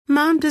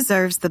Mom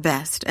deserves the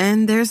best,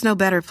 and there's no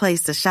better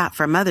place to shop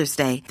for Mother's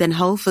Day than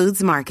Whole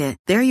Foods Market.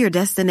 They're your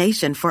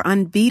destination for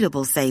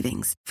unbeatable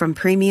savings, from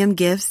premium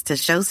gifts to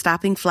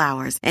show-stopping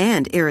flowers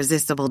and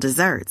irresistible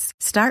desserts.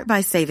 Start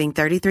by saving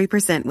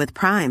 33% with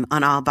Prime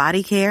on all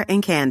body care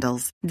and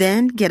candles.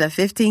 Then get a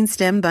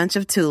 15-stem bunch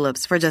of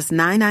tulips for just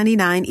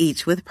 $9.99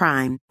 each with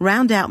Prime.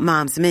 Round out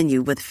Mom's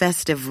menu with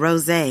festive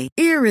rosé,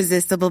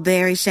 irresistible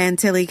berry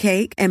chantilly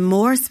cake, and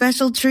more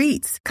special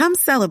treats. Come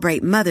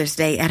celebrate Mother's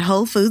Day at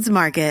Whole Foods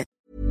Market.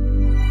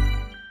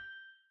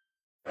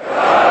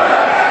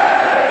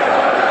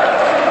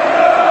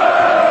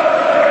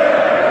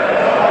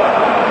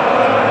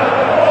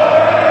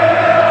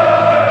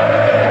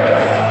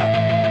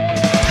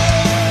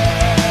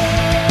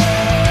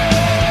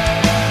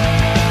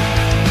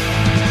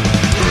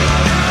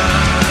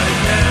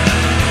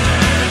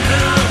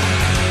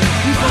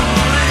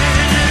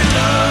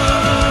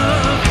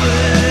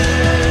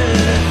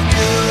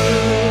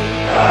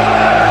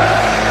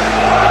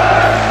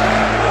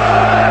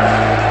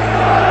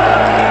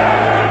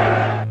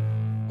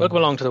 Welcome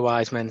along to the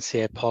Wise Men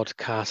Say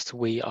podcast.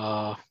 We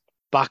are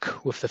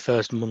back with the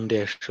first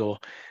Monday show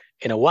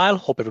in a while.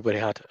 Hope everybody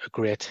had a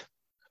great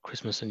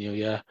Christmas and New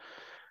Year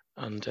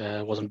and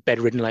wasn't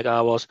bedridden like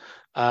I was.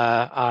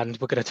 And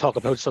we're going to talk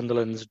about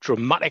Sunderland's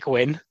dramatic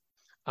win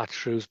at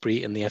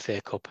Shrewsbury in the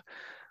FA Cup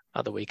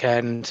at the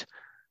weekend.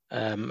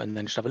 And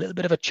then just have a little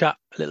bit of a chat,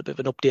 a little bit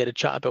of an updated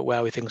chat about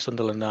where we think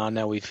Sunderland are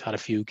now. We've had a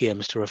few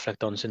games to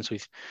reflect on since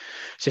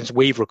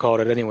we've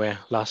recorded anyway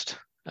last.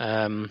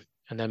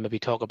 And then maybe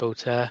talk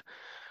about a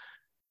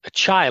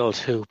child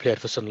who played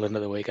for Sunderland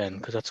at the weekend,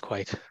 because that's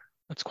quite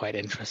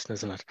interesting,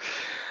 isn't it?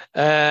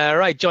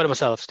 Right, joining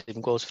myself,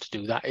 Stephen Goldsworth, to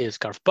do that is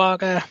Gareth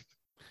Barker.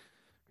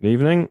 Good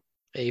evening.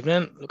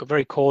 Evening. Looking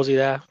very cosy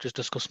there. Just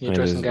discussing your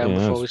dressing gown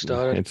before we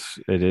started.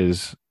 It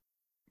is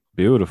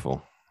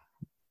beautiful.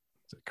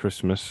 It's a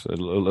Christmas, a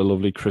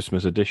lovely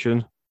Christmas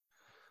edition.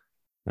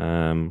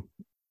 And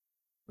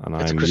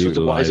it's Christmas.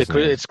 What is it?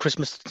 It's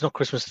Christmas. It's not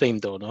Christmas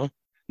themed though, no.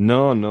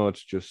 No,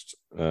 it's just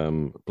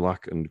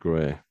black and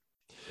grey.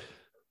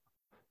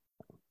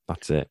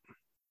 That's it.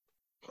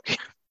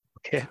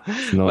 Okay.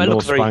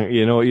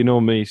 You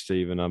know me,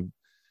 Stephen. I'm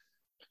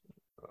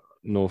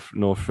no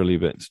frilly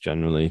bits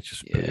generally,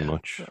 just pretty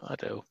much. I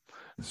do.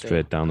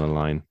 Straight down the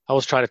line. I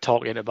was trying to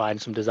talk you into buying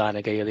some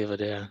designer gear the other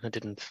day. I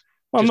didn't.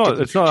 Well,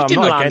 didn't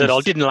land at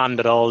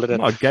all, did it?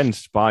 I'm not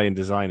against buying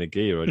designer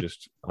gear. I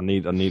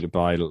need to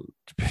buy.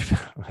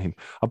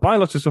 I buy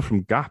lots of stuff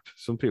from Gap.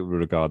 Some people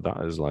regard that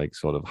as like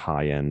sort of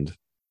high end.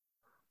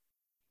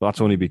 But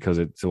that's only because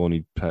it's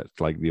only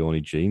like the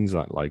only jeans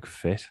that like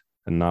fit.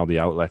 And now the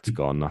outlet's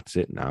gone. That's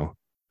it now.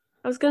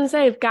 I was going to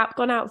say, have Gap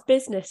gone out of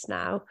business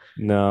now?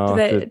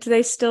 No. Do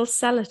they still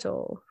sell it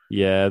all?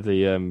 Yeah,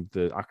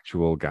 the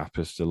actual Gap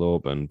is still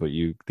open, but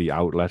the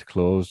outlet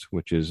closed,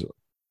 which is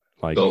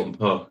like Dalton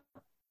Park.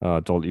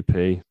 Dalty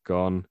P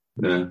gone.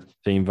 Yeah.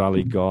 Team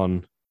Valley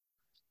gone.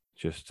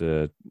 Just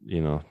bad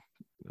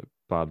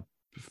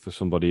for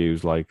somebody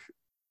who's like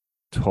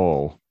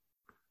tall.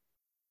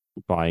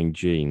 Buying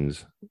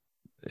jeans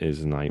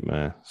is a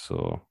nightmare.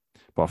 So,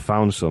 but I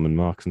found some in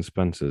Marks and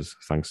Spencer's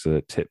thanks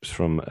to tips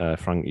from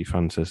Frankie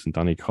Francis and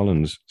Danny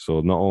Collins. So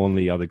not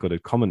only are they good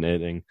at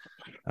commentating,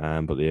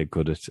 but they are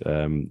good at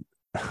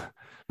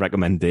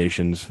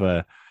recommendations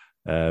for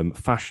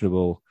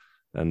fashionable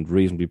and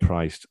reasonably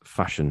priced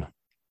fashion.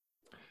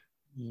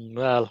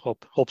 Well,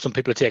 hope some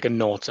people are taking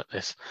notes at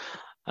this.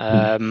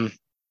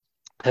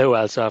 Who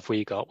else have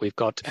we got? We've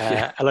got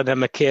Eleanor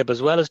McCabe as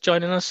well as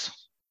joining us.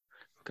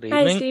 Good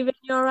evening. Hi, Stephen.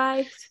 You all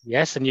right?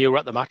 Yes, and you were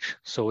at the match,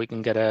 so we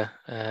can get a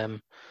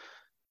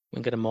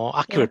more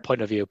accurate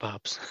point of view,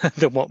 perhaps,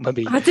 than what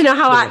maybe. I don't know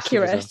how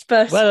accurate,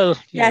 but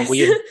yes,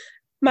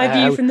 my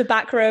view from the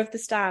back row of the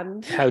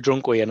stand. How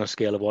drunk were you on a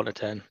scale of 1 to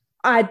 10?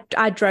 I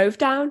drove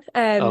down.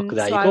 There you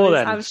go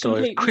then. I was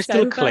so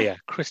crystal clear.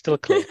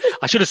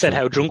 I should have said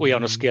how drunk were you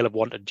on a scale of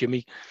 1 to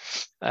Jimmy.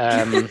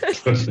 I've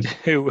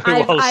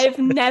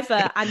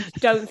never and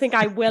don't think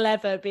I will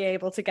ever be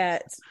able to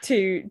get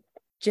to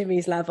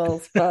Jimmy's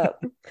levels,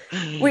 but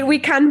we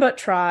can but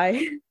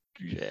try.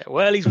 Yeah,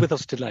 well, he's with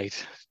us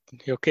tonight.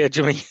 You okay,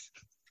 Jimmy?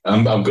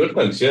 I'm good,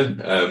 thanks. Yeah.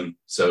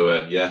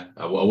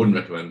 I wouldn't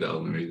recommend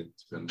Eleanor either,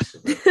 to be honest.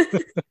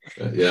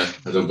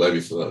 I don't blame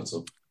you for that at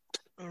all.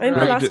 I think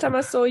the last time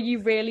I saw you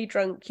really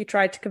drunk, you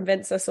tried to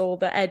convince us all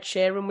that Ed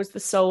Sheeran was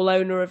the sole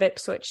owner of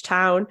Ipswich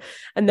Town,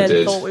 and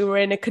then thought we were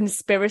in a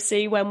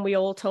conspiracy when we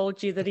all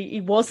told you that he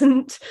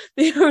wasn't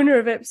the owner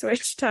of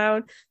Ipswich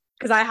Town.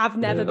 Because I have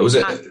never been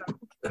that drunk.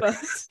 But...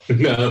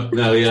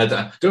 No,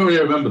 I don't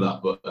really remember that,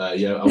 but I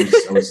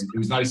was. It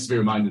was nice to be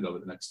reminded of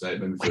it the next day.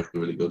 It made me feel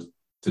really good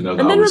to know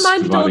that. And then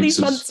reminded all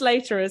these months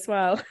later as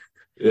well.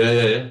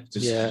 Yeah.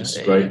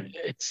 Just great.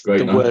 It's great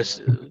the now.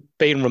 worst.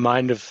 Being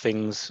reminded of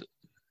things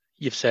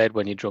you've said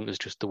when you're drunk is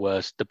just the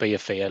worst. The beer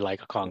fear,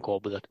 like I can't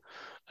cope with it.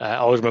 I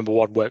always remember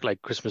one work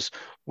like Christmas.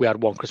 We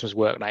had one Christmas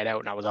work night out,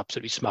 and I was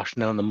absolutely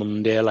smashing it on the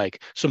Monday.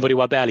 Like somebody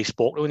who I barely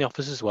spoke to in the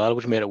office as well,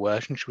 which made it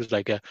worse. And she was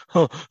like,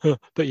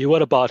 "But you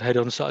had a bad head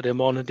on Saturday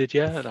morning, did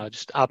you?" And I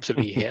just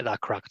absolutely hate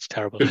that crack. It's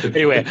terrible.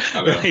 Anyway,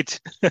 right,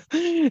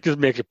 it just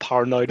makes you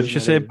paranoid. Did you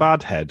say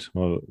bad head,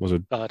 or was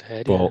it bad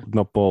head?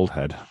 Not bald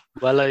head.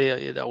 Well,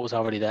 that was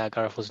already there,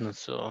 Gareth, wasn't it?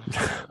 So,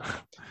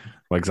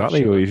 well,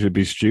 exactly. Sure. Well, you should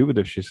be stupid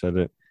if she said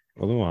it.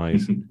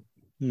 Otherwise.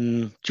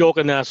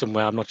 Joking there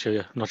somewhere. I'm not sure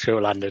it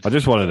landed. I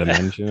just wanted to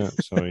mention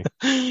it. Sorry.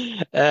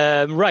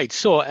 Right.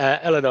 So,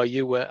 Eleanor,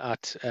 you were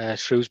at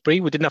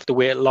Shrewsbury. We didn't have to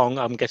wait long.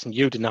 I'm guessing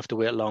you didn't have to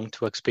wait long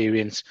to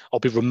experience or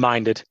be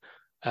reminded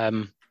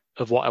of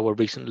what our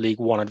recent League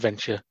One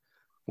adventure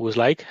was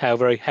like.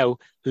 How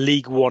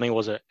League One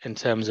was it in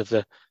terms of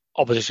the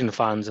opposition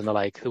fans and the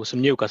like? There were some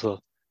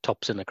Newcastle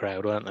tops in the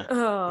crowd, weren't there?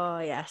 Oh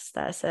yes,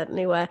 there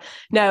certainly were.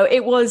 No,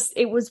 it was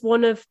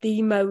one of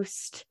the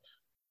most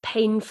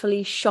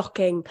painfully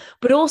shocking,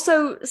 but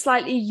also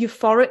slightly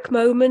euphoric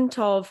moment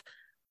of,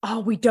 oh,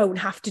 we don't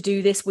have to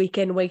do this week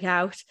in, week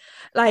out.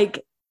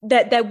 Like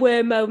there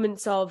were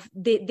moments of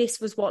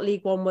this was what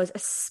League One was,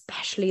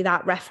 especially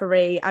that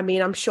referee. I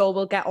mean, I'm sure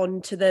we'll get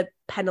on to the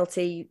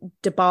penalty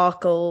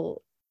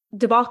debacle,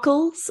 but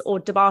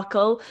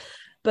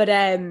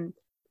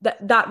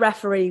that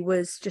referee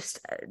was just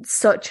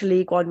such a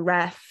League One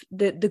ref.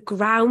 The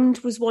ground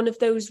was one of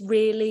those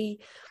really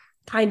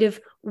kind of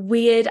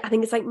weird, I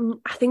think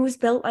it was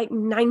built like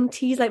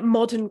 90s, like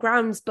modern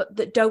grounds, but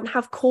that don't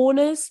have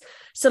corners.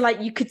 So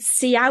like you could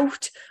see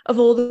out of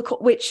all the,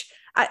 which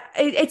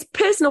it's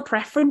personal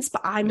preference,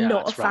 but I'm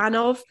not a fan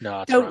of.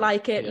 Don't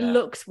like it. Yeah.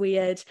 Looks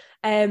weird.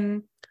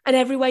 And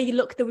everywhere you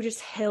look, there were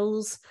just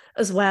hills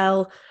as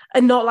well.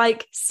 And not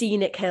like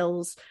scenic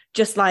hills,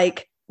 just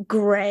like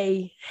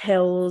grey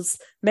hills,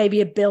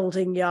 maybe a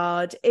building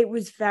yard. It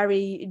was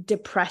very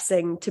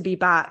depressing to be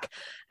back.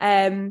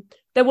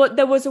 There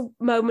was a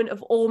moment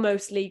of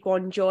almost League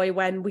One joy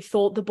when we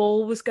thought the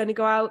ball was going to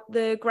go out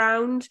the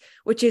ground,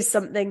 which is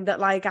something that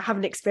like I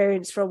haven't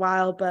experienced for a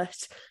while,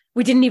 but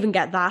we didn't even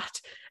get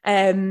that.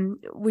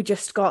 We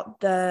just got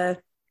the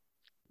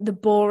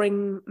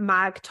boring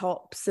mag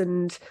tops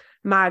and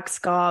mag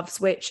scarves,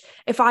 which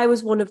if I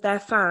was one of their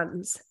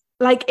fans,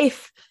 like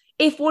if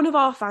one of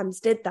our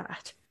fans did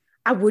that,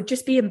 I would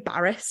just be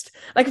embarrassed.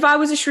 Like if I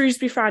was a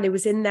Shrewsbury fan who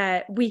was in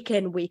there week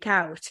in, week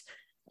out,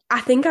 I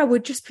think I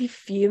would just be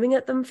fuming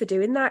at them for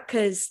doing that,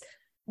 because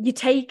you're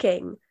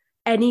taking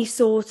any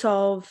sort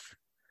of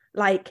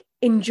like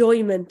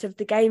enjoyment of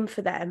the game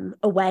for them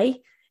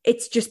away.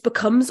 It just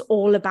becomes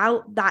all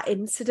about that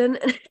incident,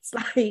 and it's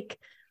like,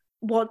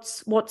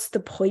 what's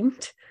the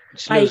point?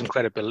 It's losing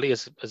credibility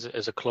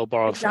as a club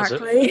or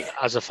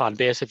as a fan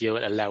base if you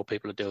allow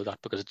people to do that,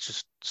 because it's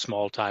just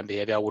small time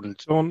behaviour. I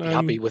wouldn't be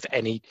happy with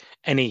any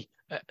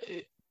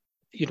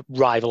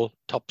rival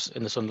tops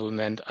in the Sunderland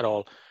end at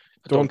all.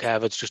 I don't care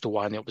if it's just to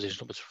wind the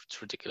opposition up.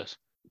 It's ridiculous.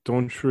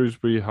 Don't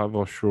Shrewsbury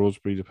or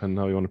Shrewsbury, depending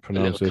how you want to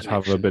pronounce it,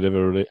 have a bit of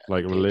a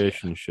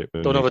relationship?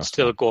 Don't know if it's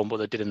still going, but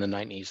they did in the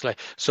 90s. Like,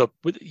 so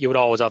you would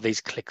always have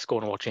these cliques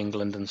going to watch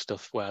England and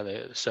stuff,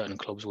 where certain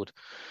clubs would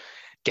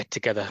get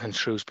together, and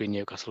Shrewsbury and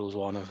Newcastle was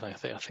one. I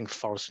think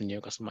Forest and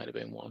Newcastle might have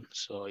been one.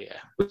 So yeah,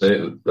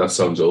 that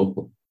sounds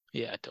awful.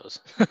 Yeah, it does.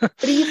 But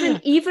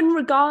even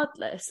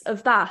regardless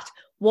of that,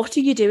 what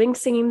are you doing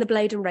singing the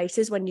Blade and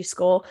Races when you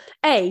score?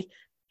 I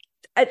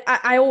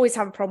always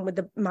have a problem with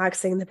the mag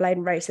singing the Blade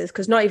and Races,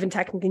 because not even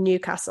technically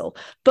Newcastle.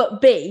 But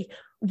B,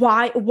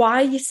 why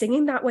are you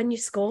singing that when you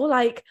score?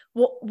 Like,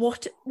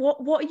 what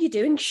are you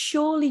doing?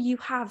 Surely you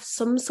have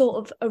some sort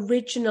of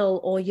original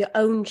or your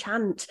own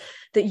chant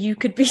that you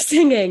could be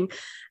singing,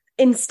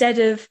 instead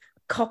of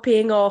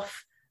copying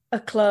off a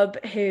club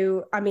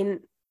who, I mean,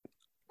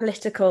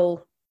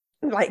 political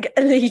like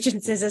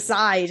allegiances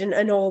aside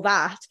and all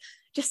that,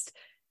 just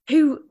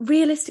who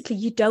realistically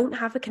you don't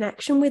have a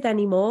connection with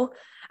anymore.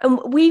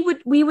 And we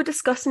were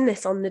discussing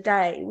this on the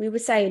day. We were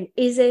saying,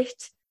 is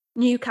it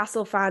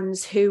Newcastle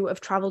fans who have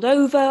travelled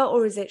over,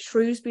 or is it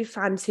Shrewsbury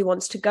fans who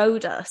wants to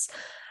goad us?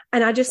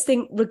 And I just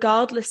think,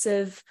 regardless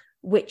of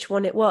which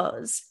one it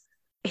was,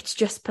 it's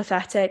just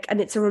pathetic.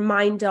 And it's a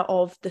reminder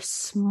of the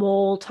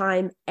small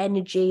time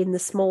energy and the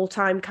small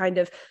time kind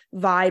of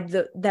vibe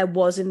that there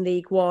was in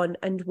League One,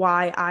 and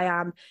why I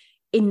am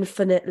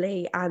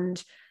infinitely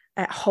and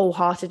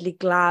wholeheartedly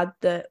glad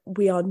that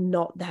we are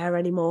not there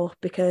anymore,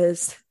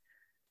 because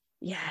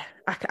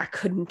I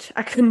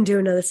couldn't do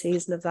another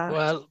season of that.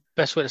 Well,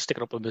 best way to stick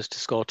it up was to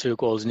score 2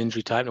 goals in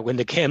injury time to win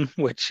the game,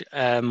 which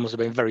must have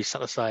been very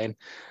satisfying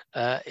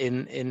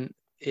in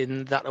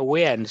that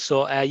away end.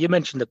 So you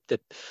mentioned the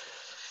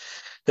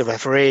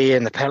referee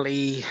and the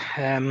penalty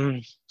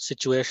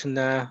situation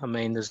there. I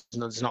mean, there's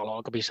not a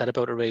lot to be said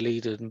about it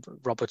really.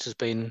 Roberts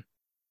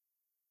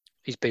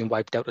he's been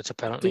wiped out. It's a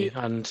penalty.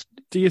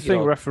 Do you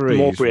think referees?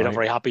 Mowbray not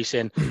very happy,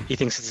 saying he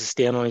thinks it's a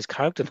stain on his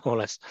character, more or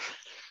less.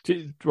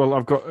 Well,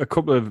 I've got a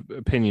couple of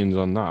opinions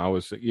on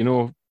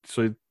that.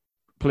 So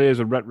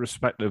players are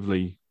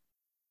retrospectively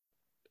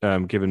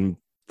given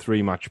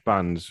 3-match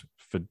bans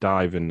for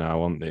diving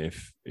now, aren't they?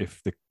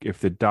 If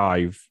they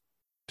dive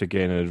to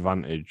gain an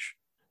advantage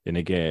in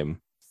a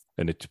game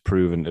and it's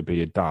proven to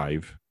be a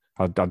dive,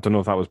 I don't know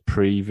if that was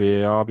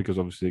pre-VAR because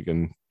obviously you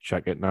can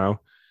check it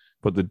now,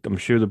 but I'm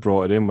sure they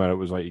brought it in where it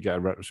was like you get a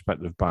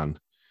retrospective ban.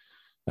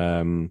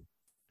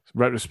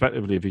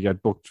 Retrospectively, if you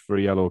get booked for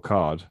a yellow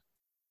card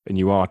and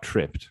you are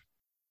tripped,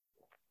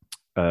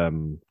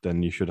 then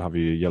you should have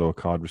your yellow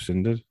card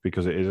rescinded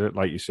because it is,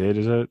 like you said,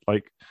 is it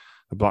like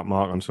a black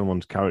mark on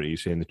someone's character? You're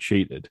saying they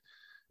cheated.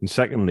 And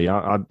secondly,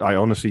 I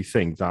honestly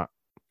think that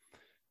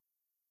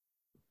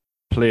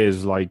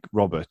players like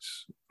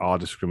Roberts are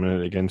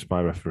discriminated against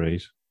by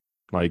referees.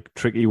 Like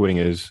tricky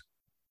wingers,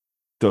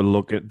 they're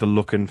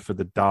looking for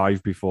the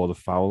dive before the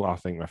foul. I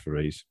think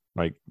referees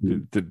like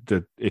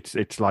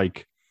it's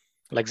like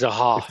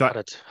Zaha had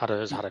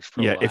it.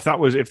 For yeah, if that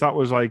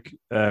was like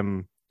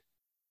Dan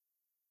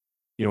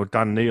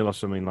Neil or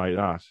something like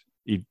that,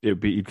 he'd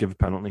give a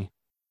penalty.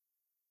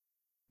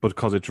 But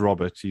because it's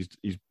Roberts, he's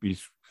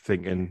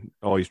thinking,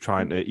 he's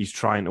trying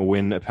to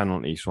win a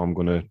penalty, so I'm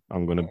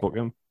gonna book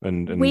him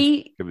and give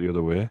it the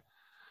other way.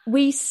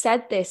 We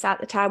said this at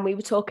the time. We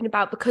were talking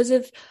about because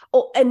of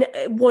and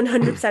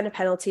 100% a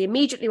penalty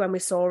immediately when we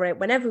saw it.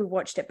 Whenever we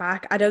watched it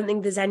back, I don't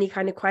think there's any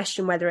kind of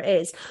question whether it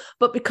is.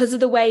 But because of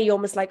the way he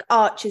almost like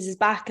arches his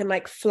back and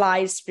like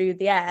flies through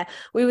the air,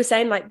 we were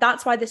saying like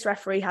that's why this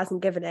referee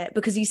hasn't given it,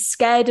 because he's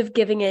scared of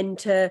giving in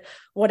to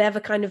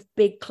whatever kind of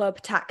big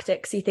club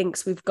tactics he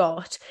thinks we've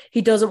got.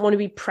 He doesn't want to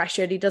be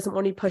pressured. He doesn't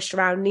want to be pushed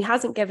around, and he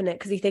hasn't given it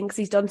because he thinks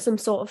he's done some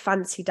sort of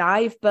fancy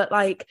dive. But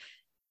like,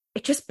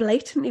 it just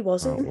blatantly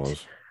wasn't. It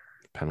was.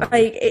 Penalty.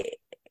 Like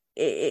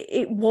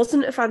it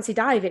wasn't a fancy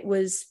dive. It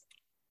was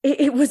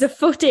a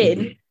foot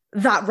in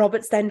that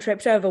Roberts then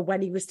tripped over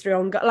when he was through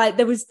on goal. Like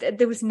there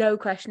was no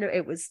question.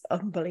 It was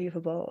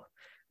unbelievable.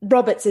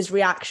 Roberts'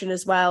 reaction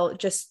as well,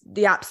 just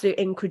the absolute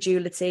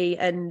incredulity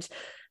and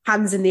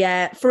hands in the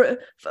air for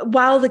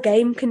while the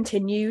game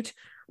continued.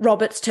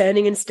 Roberts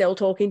turning and still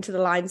talking to the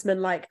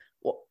linesman like,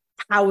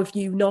 "How have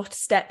you not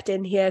stepped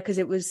in here?" Because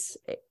it was.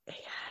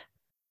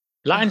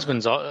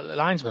 Linesmen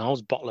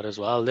always bottle it as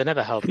well. They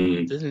never help.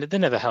 They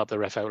never help the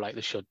ref out like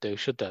they should do.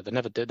 Should they? They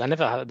never do. They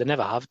never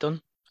have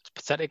done. It's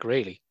pathetic,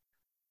 really.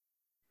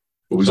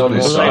 It was on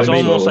his side.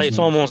 It's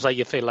almost like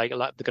you feel like they're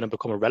going to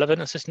become irrelevant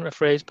assistant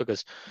referees,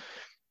 because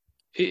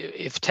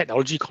if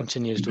technology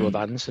continues to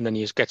advance and then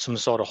you get some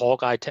sort of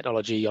Hawkeye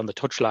technology on the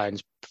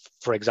touchlines,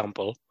 for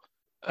example,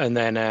 and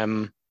then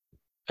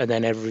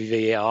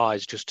every VAR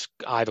is just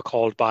either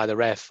called by the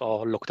ref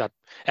or looked at.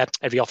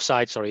 Every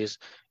offside,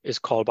 is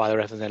called by the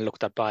ref and then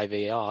looked at by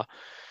VAR.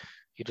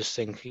 You just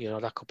think,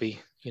 that could be,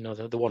 they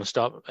want to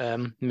start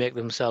make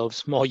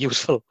themselves more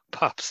useful,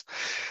 perhaps.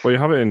 Well, you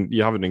have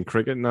it in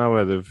cricket now,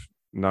 where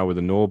with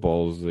the no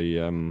balls,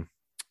 the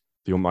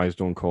umpires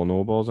don't call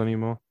no balls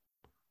anymore.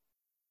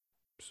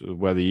 So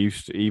where they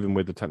used to, even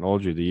with the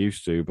technology, they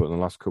used to, but in the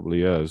last couple of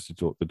years,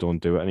 they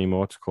don't do it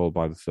anymore. It's called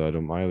by the third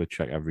umpire. They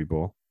check every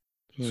ball.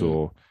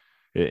 So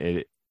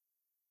I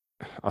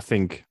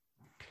think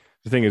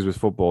the thing is with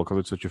football, because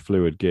it's such a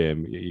fluid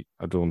game,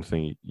 I don't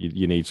think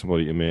you need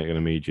somebody to make an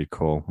immediate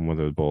call on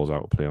whether the ball's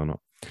out of play or not.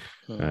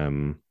 So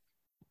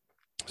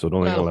I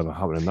don't think it'll ever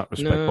happen in that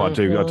respect. No, but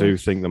I do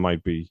think there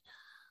might be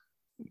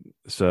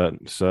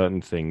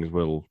certain things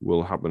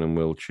will happen and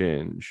will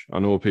change. I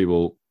know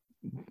people.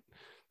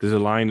 There's a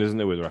line, isn't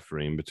there, with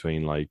refereeing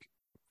between like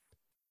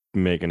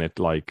making it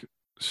like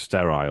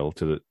sterile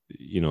to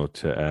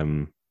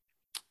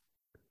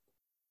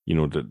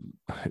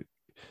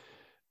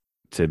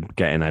to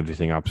getting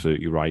everything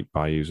absolutely right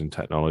by using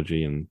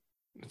technology, and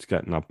it's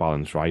getting that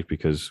balance right,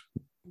 because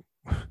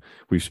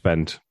we've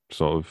spent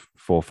sort of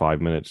 4 or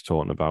 5 minutes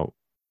talking about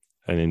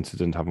an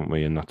incident, haven't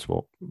we? And that's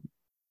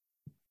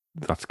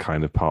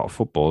kind of part of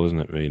football, isn't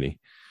it, really?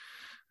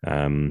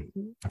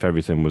 If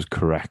everything was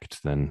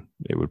correct, then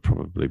it would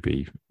probably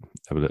be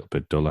a little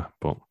bit duller,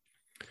 but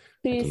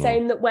so you're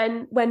saying that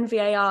when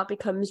VAR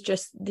becomes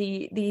just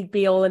the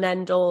be all and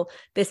end all,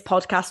 this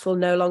podcast will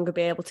no longer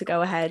be able to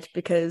go ahead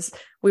because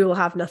we will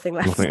have nothing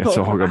left to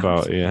talk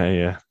about.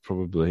 Yeah,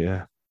 probably,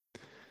 yeah.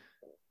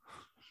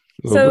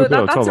 So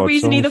that's a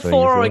reason either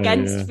for or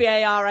against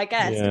VAR, I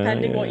guess,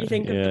 depending what you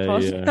think of the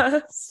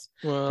podcast.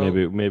 Well,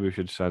 maybe we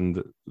should send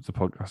the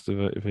podcast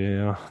to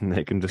VAR and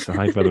they can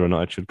decide whether or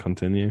not it should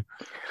continue.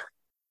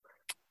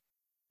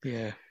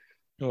 Yeah.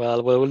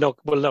 Well, we'll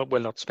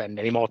not spend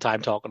any more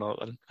time talking about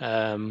them,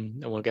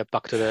 and we'll get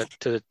back to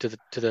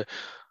the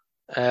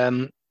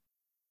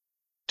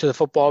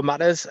football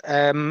matters.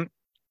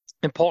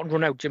 Important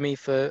run out, Jimmy,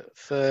 for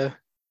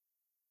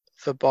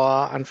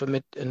Bar and for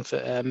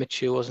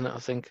Michu, wasn't it? I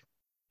think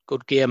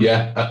good game.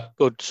 Yeah,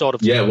 good sort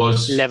of it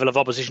was level of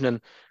opposition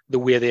and the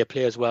way they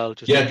play as well.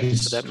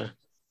 Just for them.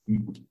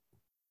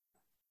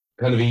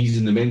 Kind of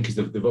easing them in, because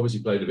they've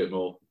obviously played a bit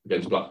more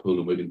against Blackpool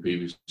and Wigan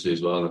previously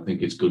as well. And I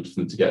think it's good for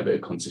them to get a bit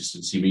of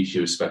consistency.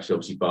 Michu especially,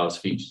 obviously Bar's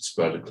featured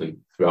sporadically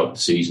throughout the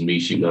season.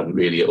 Michu hadn't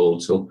really at all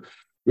till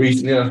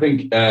recently. And I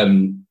think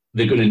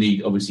they're going to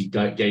need, obviously,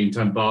 game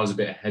time. Bar's a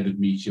bit ahead of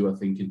Michu, I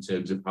think, in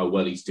terms of how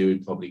well he's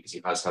doing, probably because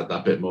he has had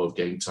that bit more of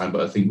game time.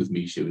 But I think with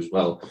Michu as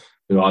well,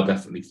 there are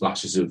definitely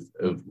flashes of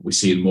we're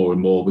seeing more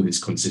and more with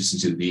his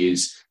consistency that he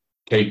is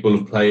capable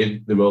of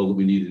playing the role that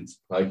we need him to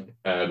play.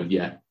 And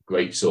yeah,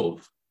 great sort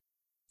of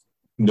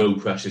no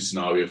pressure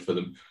scenario for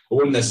them. I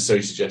wouldn't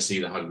necessarily suggest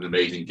either had an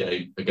amazing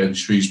game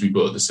against Shrewsbury,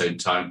 but at the same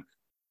time,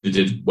 they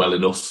did well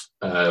enough,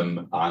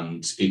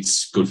 and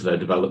it's good for their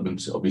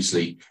development.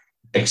 Obviously,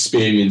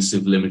 experience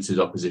of limited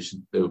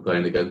opposition they were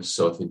playing against,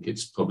 so I think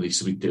it's probably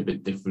something a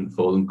bit different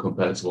for them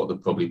compared to what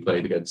they've probably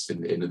played against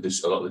in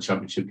a lot of the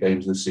championship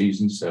games this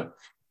season. So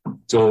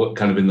it's all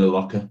kind of in the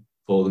locker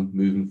for them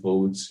moving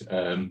forwards.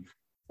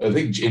 I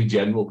think in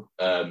general,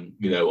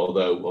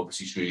 although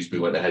obviously Shrewsbury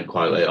went ahead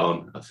quite late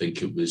on, I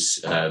think it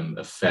was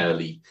a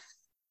fairly.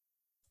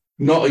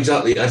 Not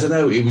exactly. I don't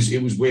know. It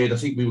was weird. I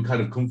think we were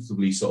kind of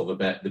comfortably sort of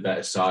the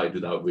better side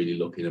without really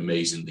looking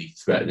amazingly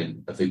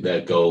threatening. I think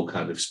their goal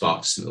kind of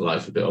sparked into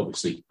life a bit,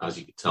 obviously, as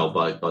you could tell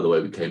by the way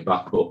we came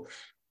back. But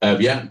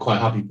quite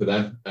happy for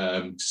them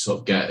to sort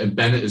of get. And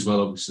Bennett as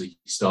well, obviously,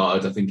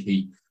 started. I think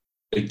he,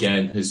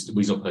 again, he's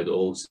not played at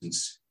all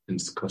since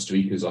Costa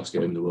Rica's last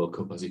game in the World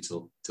Cup, has he,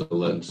 till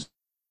Lens.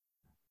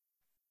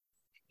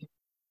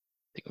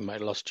 I think we might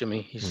have lost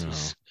Jimmy.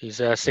 His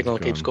signal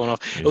keeps going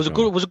off. It was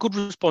a good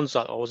response,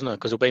 that, wasn't it?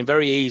 Because it was been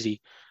very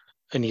easy,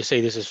 and you see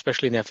this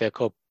especially in the FA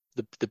Cup.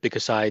 The bigger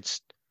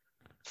sides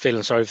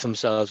feeling sorry for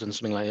themselves when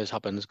something like this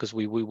happens, because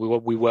we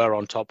were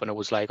on top, and it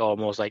was like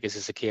almost like, is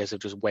this a case of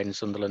just when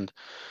Sunderland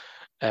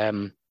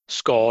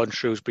score and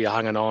Shrewsbury are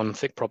hanging on,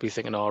 probably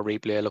thinking, oh,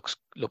 replay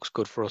looks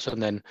good for us,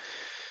 and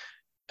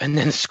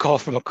then score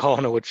from a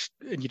corner,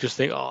 and you just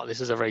think, oh,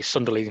 this is a very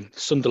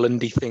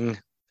Sunderlandy thing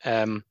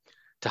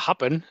to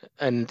happen.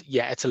 And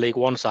yeah, it's a League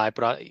One side,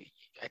 but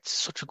it's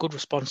such a good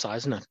response,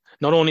 isn't it?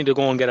 Not only to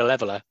go and get a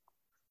leveller,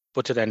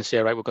 but to then say,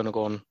 right, we're going to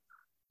go and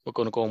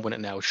win it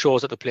now. It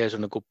shows that the players are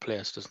in a good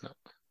place, doesn't it,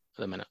 at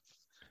the minute?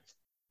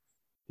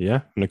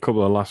 Yeah, and a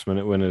couple of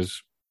last-minute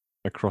winners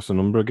across a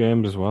number of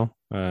games as well,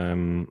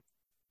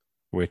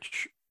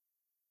 which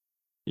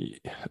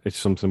it's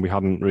something we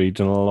hadn't really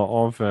done a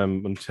lot of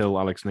until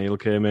Alex Neil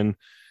came in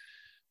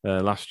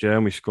last year,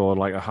 and we scored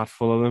like a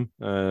hatful of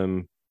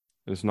them.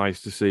 It's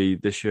nice to see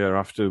this year,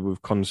 after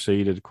we've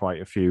conceded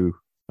quite a few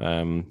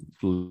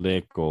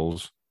late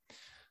goals,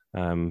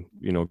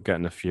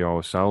 getting a few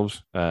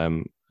ourselves.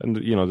 And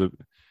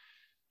you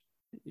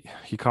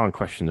can't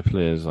question the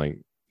players, like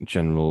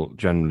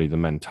generally the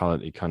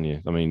mentality, can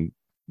you? I mean,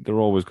 they're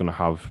always going to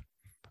have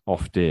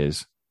off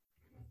days,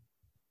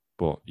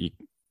 but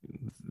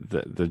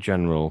the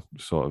general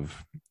sort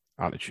of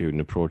attitude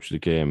and approach to the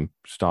game,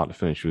 start to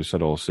finish, we've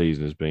said all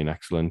season, has been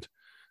excellent.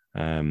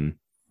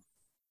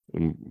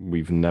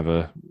 We've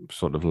never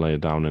sort of laid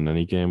down in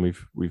any game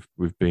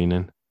we've been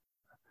in,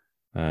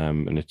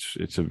 and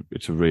it's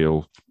a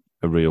real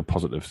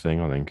positive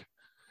thing, I think.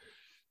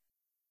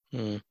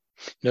 No,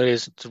 it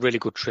is. It's a really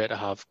good trait to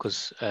have,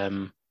 because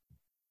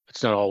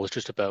it's not always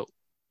just about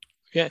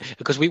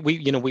because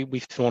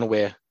we've thrown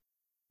away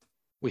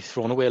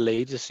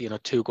leads,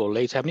 2-goal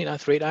leads, haven't you,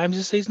 3 times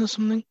this season or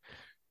something?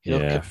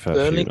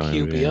 Burnley,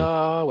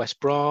 QPR, West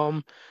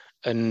Brom.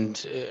 And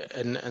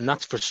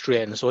that's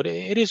frustrating. So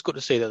it is good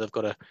to see that they've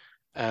got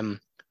a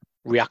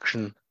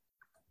reaction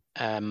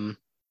in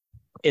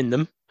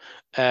them.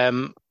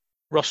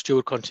 Ross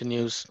Stewart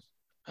continues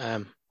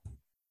to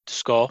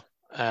score,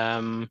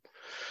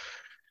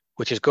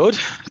 which is good,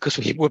 because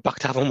we're back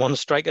to having one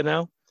striker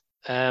now,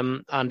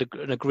 and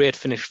a great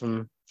finish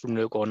from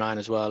Luke O'Nien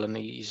as well. And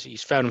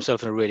he's found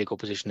himself in a really good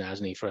position now,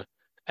 hasn't he, for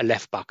a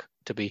left back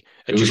to be.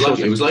 It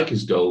was like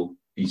his goal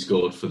he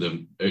scored for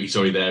them.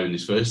 There in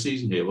his first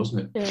season here,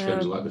 wasn't it? Yeah. It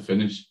was like the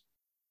finish.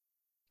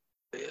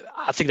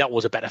 I think that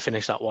was a better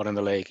finish, that one in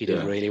the league. He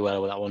did really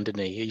well with that one,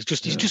 didn't he? He's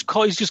just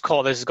caught this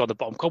has got the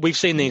bottom. We've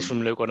seen these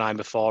from Luke O'Nien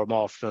before.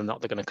 More often than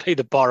not, they're going to clear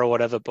the bar or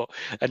whatever.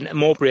 And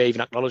Mowbray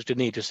even acknowledged,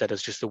 didn't he? Just said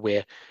it's just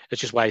why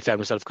he found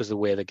himself, because of the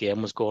way the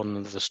game was going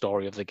and the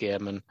story of the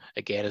game. And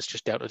again, it's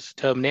just down to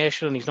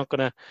determination. And he's not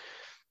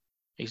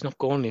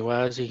going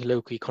anywhere, is he,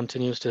 Luke? He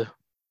continues to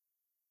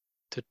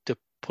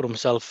put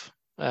himself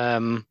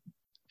in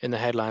the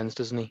headlines,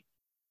 doesn't he?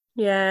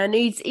 Yeah, and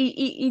he's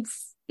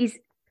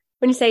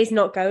when you say he's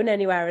not going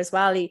anywhere as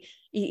well,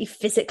 he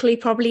physically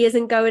probably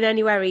isn't going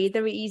anywhere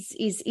either. He's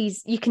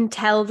you can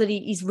tell that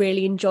he's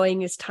really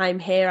enjoying his time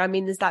here. I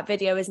mean, there's that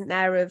video, isn't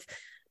there, of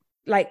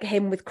like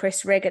him with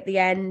Chris Rigg at the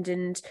end,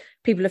 and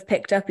people have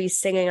picked up he's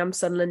singing "I'm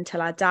Sunderland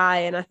Till I Die,"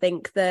 and I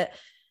think that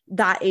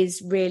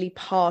is really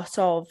part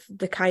of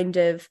the kind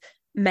of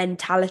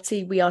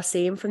mentality we are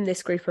seeing from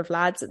this group of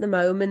lads at the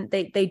moment.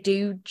 They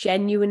do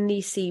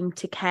genuinely seem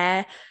to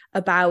care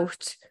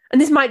about, and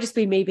this might just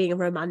be me being a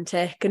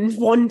romantic and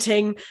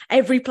wanting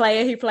every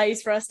player who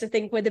plays for us to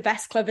think we're the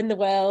best club in the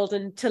world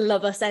and to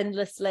love us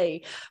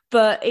endlessly,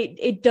 but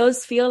it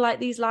does feel like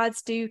these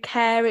lads do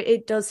care.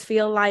 It does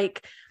feel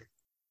like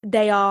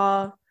they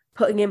are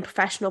putting in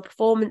professional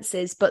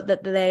performances, but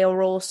that they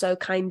are also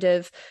kind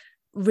of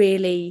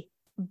really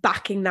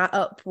backing that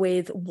up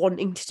with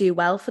wanting to do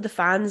well for the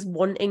fans,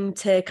 wanting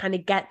to kind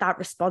of get that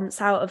response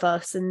out of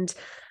us. And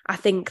I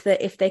think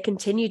that if they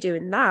continue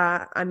doing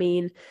that, I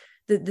mean,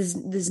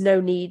 there's no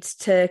need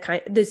to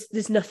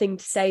there's nothing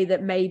to say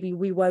that maybe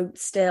we won't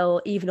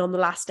still, even on the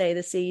last day of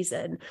the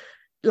season,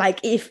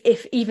 like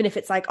even if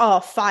it's like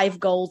 5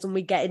 goals and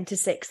we get into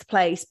 6th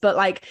place, but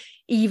like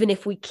even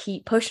if we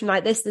keep pushing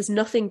like this, there's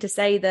nothing to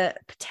say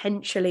that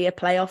potentially a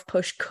playoff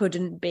push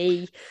couldn't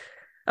be.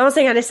 I'm not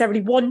saying I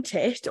necessarily want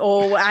it,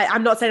 or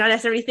I'm not saying I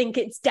necessarily think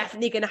it's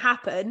definitely going to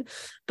happen,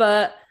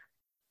 but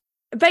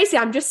basically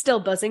I'm just still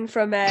buzzing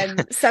from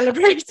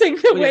celebrating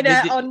the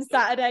winner on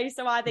Saturday.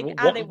 So I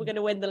think we're going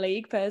to win the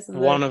league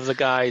personally. One of the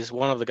guys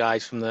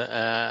from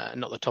the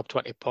not the top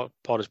 20 pod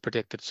has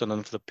predicted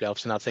Sunderland for the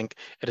playoffs, and I think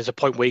it is a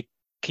point we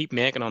keep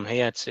making on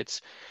here.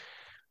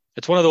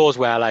 It's one of those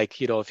where,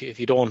 like, you know, if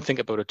you don't think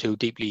about it too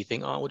deeply, you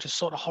think, we're just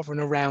sort of hovering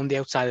around the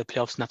outside of the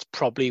playoffs, and that's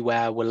probably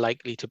where we're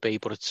likely to be.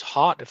 But it's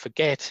hard to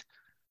forget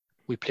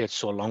we played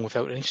so long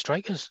without any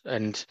strikers,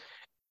 and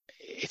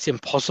it's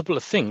impossible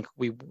to think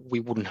we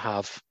wouldn't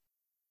have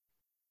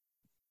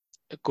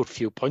a good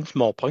few points,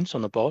 more points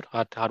on the board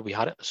had we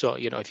had it. So,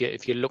 you know,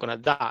 if you're looking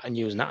at that and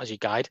using that as your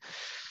guide,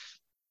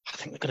 I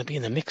think they're going to be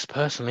in the mix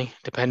personally,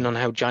 depending on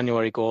how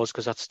January goes,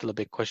 because that's still a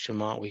big question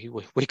mark.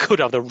 We could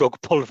have the rug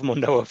pulled from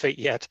under our feet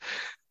yet.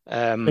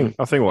 I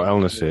think what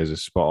Eleanor says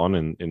is spot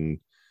on in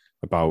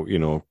about, you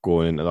know,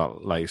 going into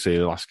that, like, say,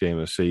 the last game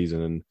of the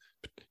season, and,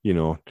 you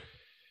know,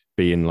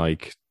 being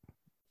like,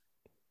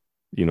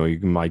 you know, you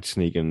might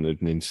sneak in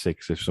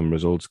 6th if some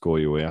results go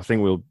your way. I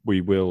think we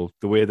will.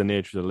 The way the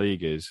nature of the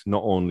league is,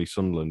 not only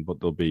Sunderland,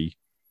 but there'll be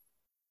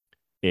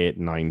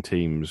 8-9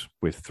 teams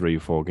with 3 or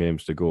 4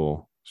 games to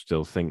go,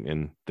 still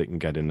thinking they can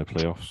get in the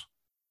playoffs.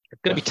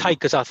 It's going to be tight,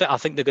 because I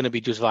think they're going to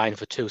be just vying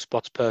for 2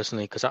 spots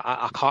personally, because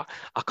I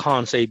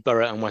can't see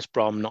Borough and West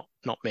Brom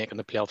not making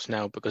the playoffs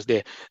now, because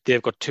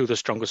they've got 2 of the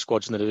strongest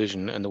squads in the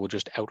division, and they were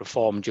just out of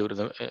form due to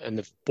them, and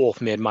they've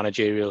both made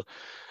managerial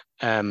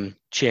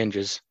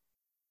changes,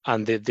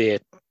 and they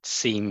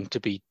seem to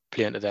be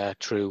playing to their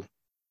true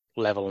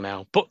level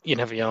now. But you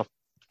never know.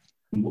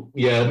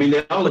 Yeah, I mean,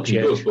 they are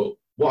looking good, but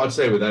what I'd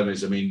say with them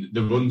is, I mean,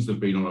 the runs they've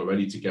been on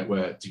already to get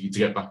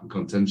back in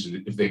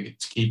contention. If they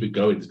to keep it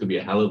going, it's going to be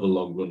a hell of a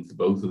long run for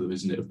both of them,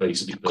 isn't it? Of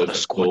basically, they've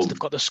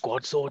got the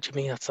squads, though.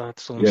 Jimmy, that's what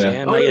I'm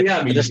saying.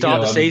 At the start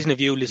of the season, if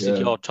you listed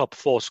your top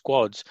 4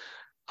 squads,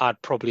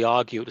 I'd probably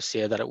argue to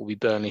say that it would be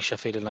Burnley,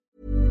 Sheffield, and.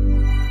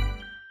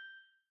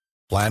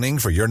 Planning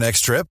for your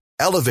next trip?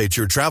 Elevate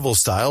your travel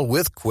style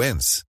with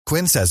Quince.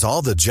 Quince has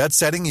all the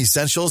jet-setting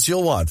essentials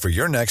you'll want for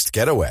your next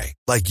getaway,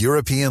 like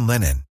European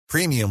linen,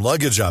 premium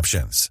luggage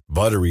options,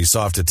 buttery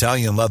soft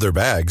Italian leather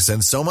bags,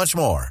 and so much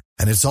more.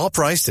 And it's all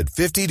priced at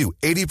 50 to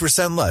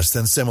 80% less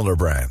than similar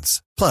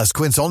brands. Plus,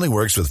 Quince only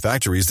works with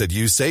factories that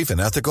use safe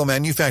and ethical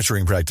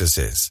manufacturing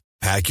practices.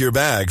 Pack your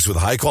bags with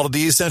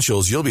high-quality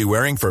essentials you'll be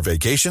wearing for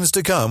vacations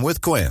to come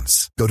with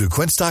Quince. Go to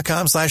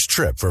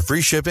quince.com/trip for free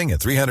shipping and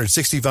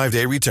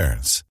 365-day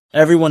returns.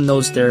 Everyone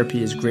knows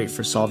therapy is great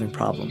for solving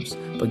problems,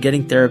 but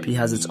getting therapy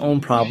has its own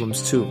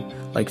problems too,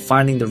 like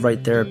finding the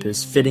right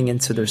therapist, fitting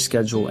into their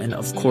schedule, and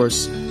of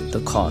course,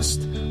 the cost.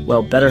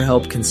 Well,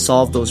 BetterHelp can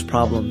solve those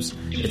problems.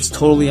 It's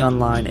totally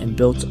online and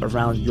built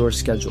around your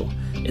schedule.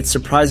 It's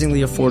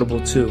surprisingly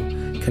affordable too.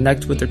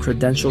 Connect with a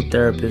credentialed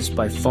therapist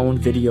by phone,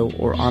 video,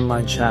 or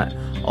online chat,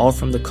 all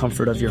from the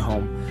comfort of your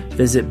home.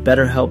 Visit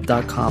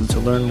BetterHelp.com to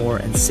learn more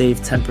and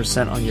save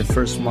 10% on your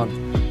first month.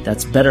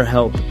 That's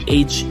BetterHelp,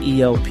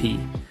 H-E-L-P.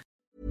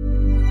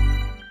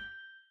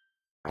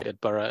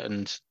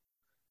 Borough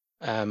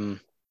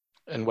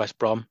and West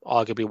Brom,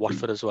 arguably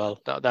Watford as well.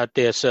 That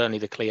they're certainly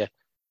the clear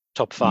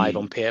top 5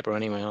 on paper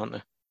anyway, aren't they,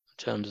 in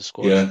terms of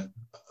scoring? Yeah,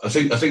 I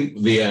think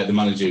the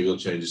managerial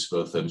changes for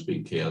both of them has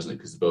been key, hasn't it?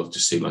 Because they both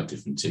just seem like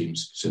different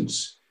teams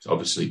since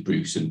obviously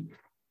Bruce and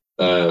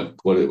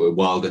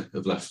Wilder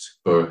have left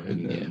Borough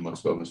and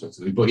West Brom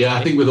respectively. But yeah,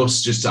 I think with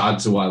us, just to add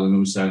to what Alan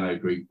was saying, I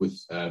agree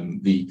with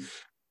the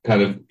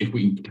kind of, if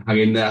we can hang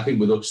in there, I think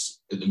with us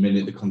at the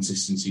minute, the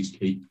consistency is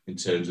key in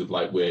terms of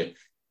like we're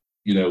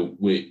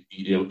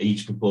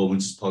each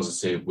performance is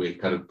positive. We're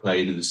kind of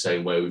playing in the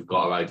same way. We've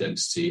got our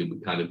identity, and we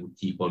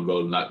keep on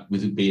rolling that,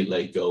 with it, be it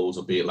late goals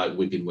or be it like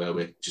Wigan, where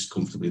we're just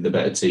comfortably the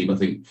better team. I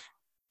think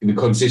in the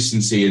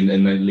consistency and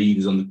the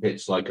leaders on the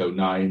pitch like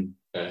O'Nien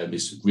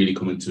is really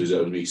coming to his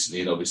own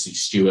recently, and obviously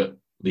Stewart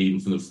leading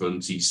from the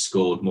front. He's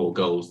scored more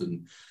goals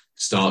than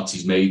starts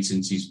he's made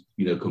since he's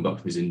come back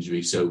from his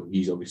injury, so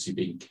he's obviously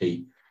been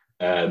key.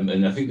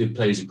 And I think the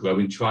players are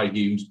growing. Try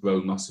Hume's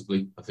grown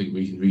massively, I think,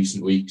 in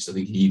recent weeks. I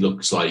think he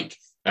looks like,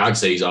 I'd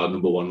say he's our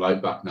number 1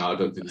 right back now. I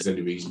don't think there's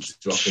any reason to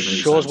drop him.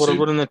 Shows what a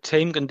running the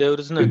team can do,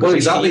 doesn't it? Well,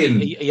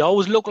 exactly. He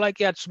always looked like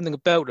he had something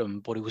about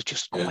him, but he was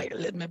just quite a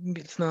little,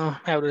 maybe it's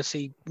not, how to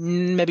see,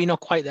 maybe not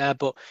quite there.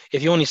 But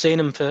if you only seen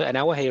him for an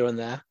hour here and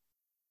there,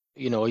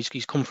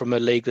 he's come from a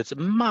league that's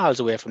miles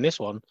away from this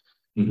one.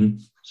 Mm-hmm.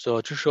 So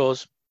it just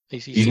shows.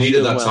 He's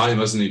needed that time,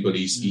 hasn't he? But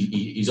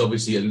he's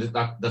obviously, and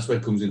that's where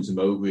it comes into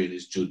Mowbray and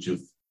his judge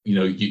of you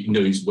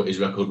know his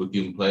record with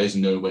young players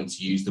and knowing when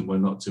to use them,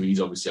 when not to.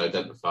 He's obviously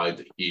identified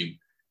that Hume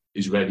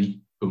is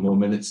ready for more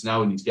minutes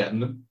now and he's getting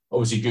them.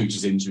 Obviously,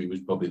 Gooch's injury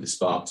was probably the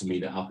spark to me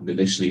that happened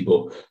initially,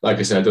 but like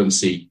I said, I don't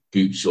see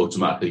Gooch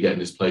automatically getting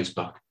his place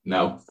back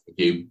now for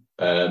Hume.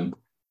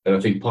 And I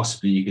think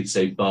possibly you could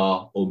say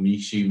Barr or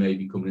Michu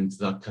maybe coming into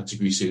that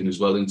category soon as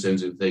well, in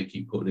terms of if they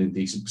keep putting in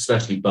decent,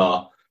 especially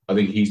Barr. I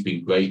think he's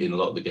been great in a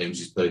lot of the games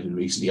he's played in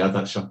recently. He had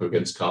that shocker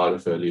against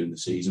Cardiff earlier in the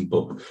season,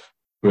 but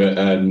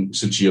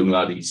such a young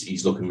lad,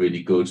 he's looking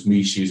really good.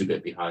 Michu's a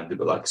bit behind it,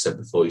 but like I said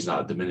before, he's not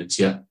had the minutes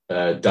yet.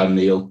 Dan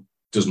Neil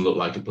doesn't look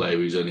like a player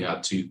who's only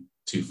had two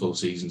full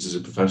seasons as a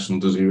professional,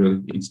 does he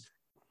really? He's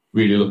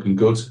really looking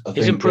good.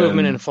 His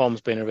improvement in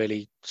form's been a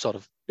really sort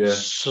of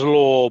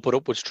slow but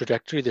upwards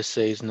trajectory this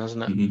season,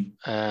 hasn't it?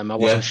 Mm-hmm. I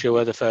wasn't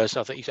sure the first.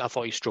 I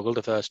thought he struggled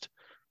the first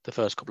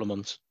couple of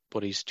months,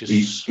 but he's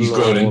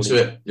grown into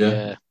it.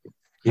 Yeah.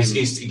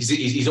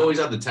 He's always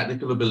had the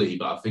technical ability,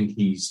 but I think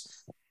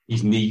he's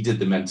needed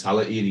the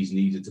mentality and he's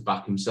needed to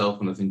back himself,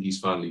 and I think he's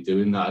finally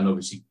doing that. And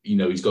obviously, he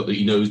knows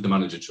the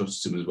manager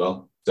trusts him as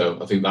well. So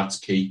I think that's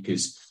key,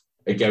 because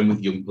again,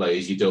 with young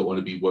players, you don't want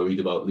to be worried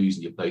about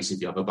losing your place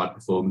if you have a bad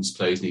performance.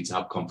 Players need to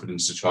have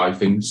confidence to try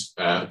things.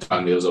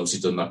 Dan Neil's obviously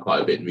done that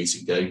quite a bit in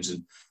recent games,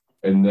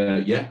 and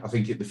I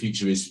think the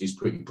future is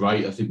pretty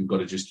bright. I think we've got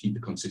to just keep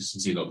the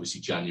consistency, and obviously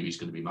January is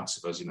going to be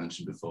massive, as you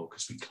mentioned before,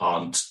 because we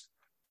can't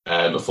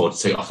afford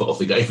to take off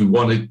the game. If we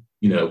want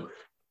to,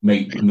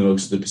 make the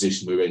most of the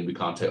position we're in, we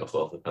can't take off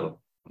the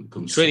pedal.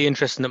 It's really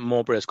interesting that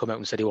Mowbray has come out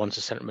and said he wants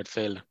a centre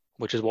midfielder,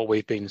 which is what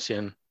we've been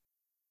saying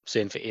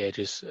for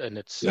ages, and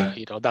it's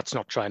that's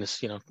not trying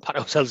to pat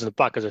ourselves in the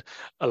back, as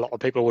a lot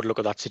of people would look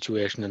at that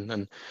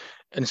situation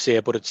and say,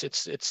 but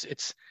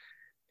it's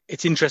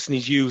interesting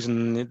he's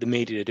using the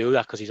media to do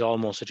that, because he's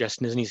almost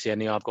suggesting, isn't he,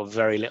 saying, I've got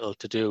very little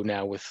to do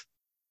now with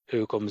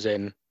who comes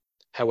in.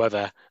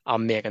 However,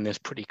 I'm making this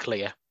pretty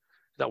clear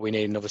that we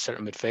need another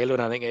centre midfielder,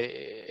 and I think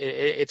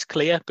it's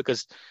clear,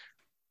 because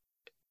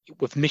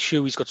with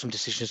Michu, he's got some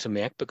decisions to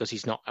make because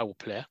he's not our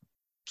player.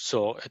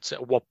 So it's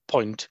at what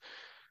point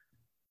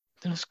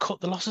let's cut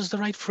the losses, the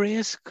right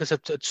phrase, because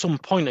at some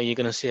point are you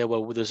going to say,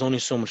 well, there's only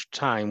so much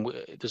time,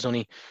 there's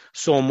only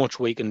so much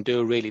we can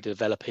do really to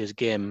develop his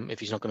game if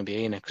he's not going to be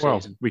here next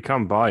season. We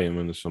can buy him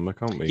in the summer,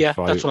 can't we? Yeah,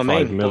 that's what I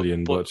mean. 5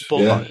 million, but it's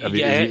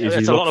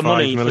a lot of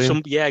money for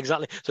some. Yeah,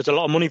 exactly. So it's a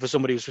lot of money for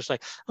somebody who's just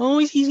like,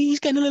 he's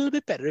getting a little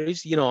bit better.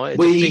 He's not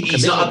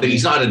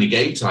had any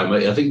game time.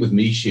 I think with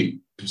Michu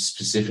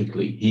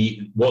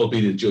specifically, what will be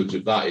the judge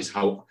of that is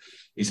how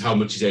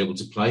much he's able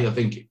to play. I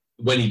think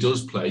when he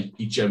does play,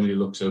 he generally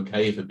looks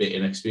okay, if a bit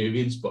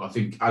inexperienced. But I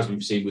think, as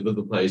we've seen with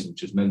other players we've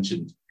just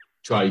mentioned,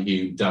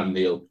 Hume, Dan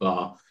Neil,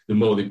 Barr, the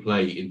more they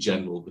play in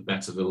general, the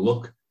better they'll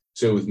look.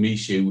 So with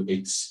Michu,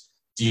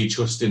 do you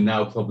trust him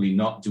now? Probably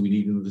not. Do we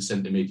need another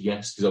centre mid?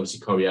 Yes, because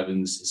obviously Corey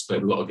Evans has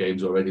played a lot of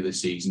games already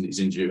this season. His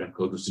injury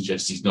record would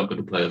suggest he's not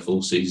going to play a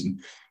full season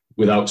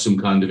without some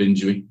kind of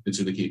injury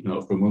until they keep him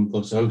out for a month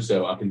or so.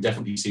 So I can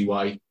definitely see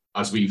why,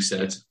 as we've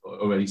said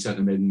already,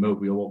 centre mid and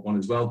Mowbray will want one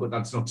as well. But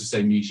that's not to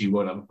say Michu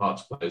won't have a part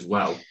to play as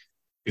well,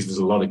 because there's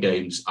a lot of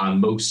games,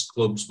 and most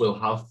clubs will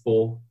have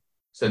 4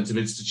 centre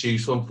mids to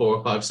choose from, 4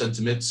 or 5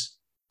 centre mids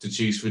to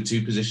choose for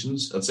 2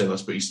 positions. I'd say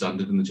that's pretty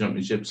standard in the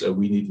Championship. So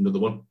we need another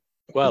one.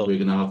 Well, we're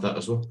going to have that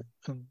as well.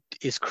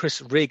 Is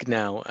Chris Rigg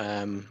now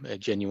a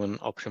genuine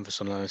option for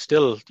Sunderland?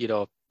 Still,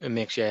 it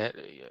makes it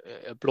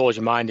blows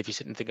your mind if you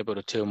sit and think about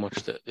it too much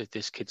that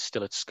this kid's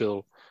still at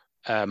school,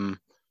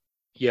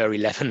 year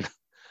 11.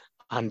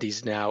 And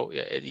he's now,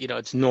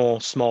 it's no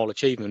small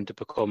achievement to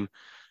become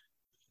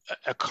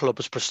a club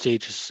as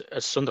prestigious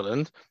as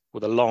Sunderland,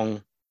 with a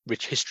long,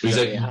 rich history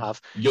that they have,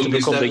 to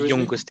become the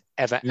youngest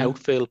ever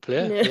outfield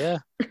player.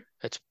 Yeah.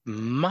 It's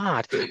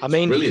mad. I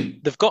mean,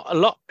 brilliant. They've got a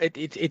lot.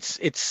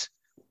 It's.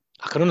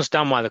 I can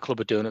understand why the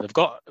club are doing it. They've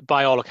got,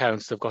 by all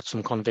accounts, they've got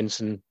some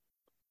convincing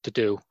to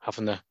do,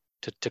 having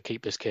to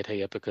keep this kid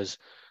here, because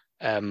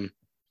don't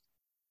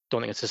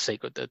think it's a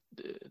secret that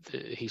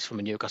he's from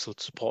a Newcastle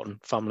supporting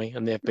family,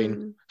 and they've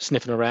been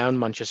sniffing around.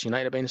 Manchester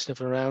United have been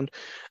sniffing around.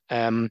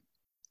 I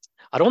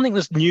don't think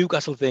this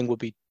Newcastle thing would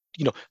be,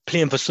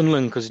 playing for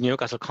Sunderland, because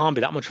Newcastle can't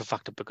be that much of a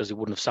factor, because he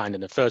wouldn't have signed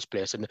in the first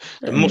place. And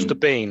there must have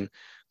been,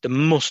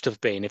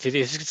 if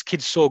this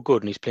kid's so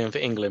good and he's playing for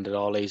England at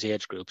all these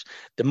age groups,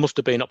 there must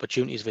have been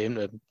opportunities for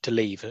him to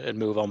leave and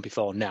move on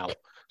before now.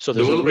 So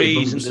there's a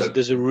reason.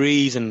 There's a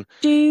reason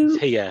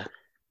here.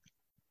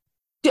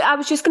 I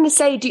was just going to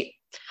say,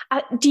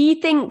 do you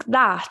think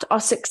that our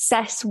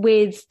success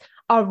with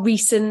our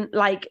recent,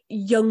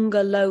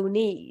 younger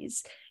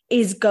loanees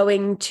is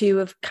going to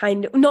have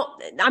kind of not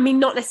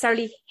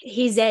necessarily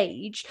his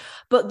age,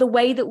 but the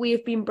way that we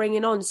have been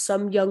bringing on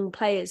some young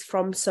players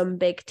from some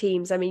big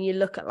teams. I mean, you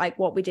look at like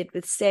what we did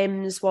with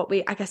Sims,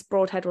 I guess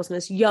Broadhead wasn't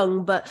as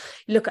young, but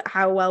you look at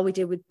how well we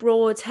did with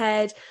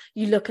Broadhead.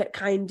 You look at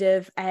kind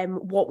of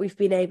what we've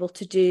been able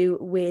to do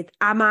with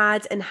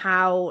Ahmad and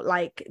how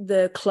like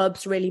the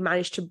clubs really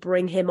managed to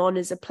bring him on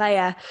as a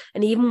player,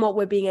 and even what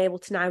we're being able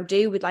to now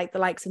do with like the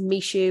likes of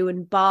Mishu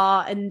and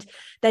Bar. And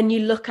then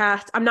you look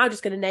at, I'm now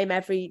just going to name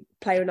every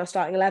player in our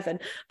starting 11,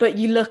 but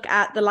you look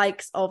at the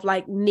likes of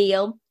like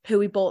Neil, who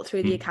we bought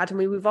through the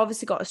academy. We've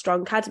obviously got a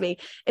strong academy.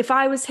 If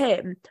I was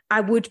him,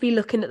 I would be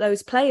looking at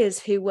those players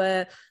who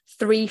were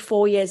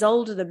 3-4 years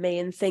older than me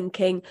and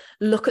thinking,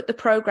 look at the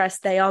progress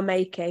they are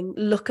making,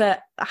 look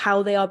at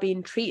how they are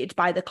being treated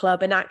by the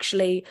club, and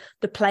actually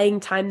the playing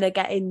time they're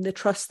getting, the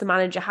trust the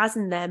manager has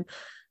in them.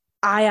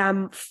 I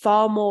am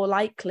far more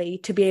likely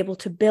to be able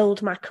to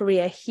build my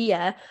career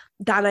here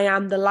than I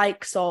am the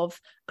likes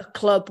of a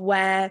club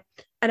where,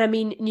 and I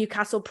mean,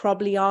 Newcastle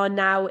probably are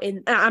now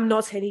in, I'm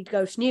not saying he'd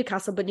go to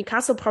Newcastle, but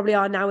Newcastle probably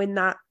are now in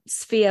that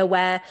sphere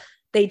where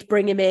they'd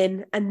bring him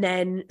in and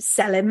then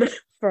sell him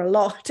for a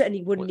lot, and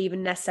he wouldn't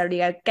even necessarily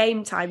have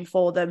game time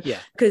for them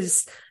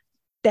because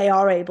they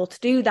are able to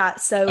do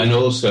that. So, and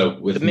also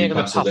with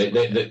Newcastle,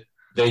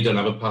 they don't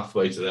have a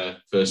pathway to their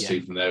first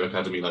team from their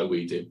academy like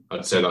we do.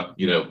 I'd say that,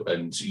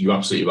 and you're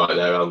absolutely right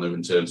there, Eleanor,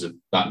 in terms of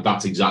that.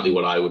 That's exactly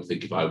what I would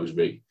think if I was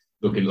Rick.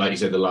 Looking, like you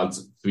said, the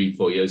lad's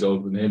 3-4 years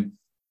older than him.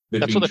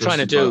 That's what they're trying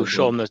to do,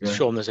 show them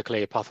there's a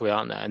clear pathway,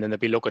 aren't there? And then they'll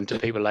be looking to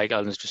people like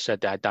Alan's just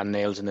said there, Dan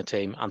Nails in the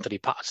team. Anthony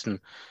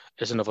Patterson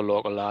is another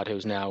local lad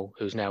who's now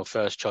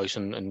first choice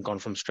and gone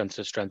from strength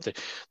to strength.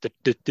 They're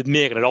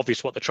making it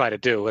obvious what they're trying to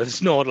do.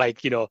 There's no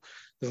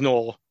there's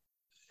no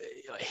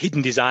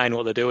hidden design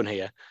what they're doing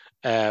here.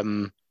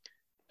 And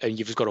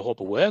you've just got to hope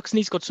it works. And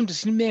he's got some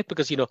decision to make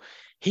because,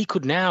 he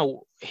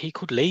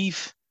could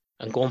leave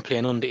and go and play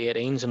in under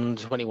 18s and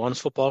under 21s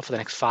football for the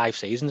next 5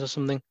 seasons or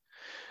something.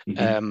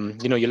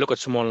 Mm-hmm. You look at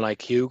someone like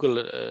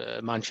Hugill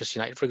at Manchester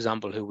United, for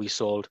example, who we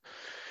sold.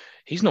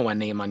 He's nowhere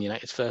near Man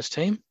United's first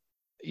team.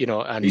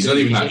 And he's not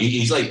even that.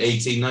 He's like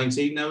 18,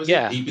 19 now,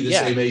 isn't he? He'd be the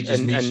same age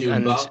as Mishu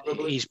and Bar,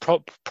 probably. He's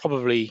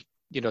probably...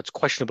 it's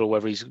questionable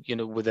whether he's,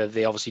 whether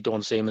they obviously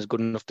don't see him as good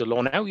enough to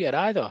loan out yet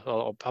either,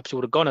 or perhaps he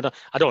would have gone.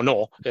 I don't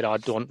know. I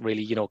don't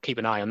really, keep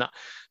an eye on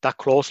that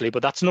closely.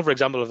 But that's another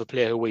example of a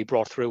player who we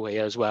brought through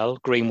here as well.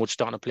 Greenwood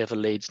starting to play for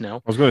Leeds now.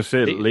 I was going to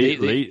say,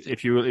 Leeds,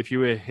 if you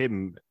were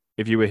him,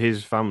 if you were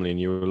his family and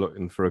you were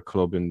looking for a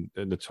club in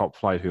the top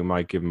flight who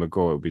might give him a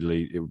go, it would be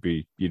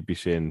Leeds. You'd be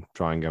saying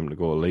try and get him to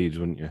go to Leeds,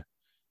 wouldn't you?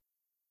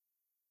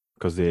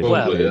 Because the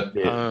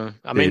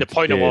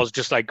point was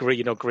just like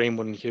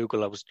Greenwood and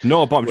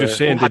Hugill. But I'm just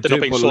saying had they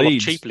not been sold up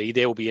cheaply,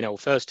 they will be in our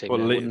first team.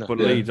 But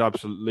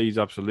Leeds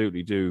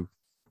absolutely do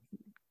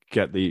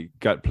get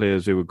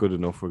players who are good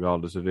enough,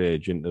 regardless of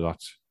age, into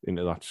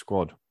that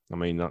squad. I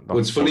mean,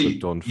 that's what they've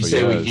done for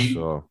years.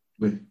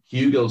 With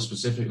Hugill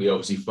specifically,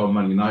 obviously from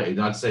Man United,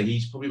 I'd say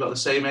he's probably about the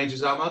same age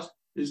as Ahmad,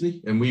 isn't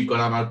he? And we've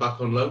got Ahmad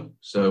back on loan,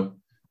 so.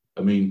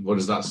 I mean, what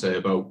does that say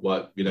about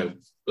what,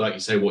 like you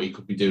say, what he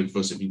could be doing for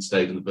us if he'd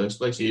stayed in the first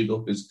place,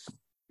 Hugill? Because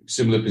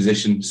similar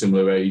position,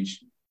 similar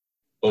age.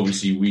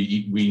 Obviously,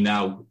 we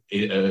now,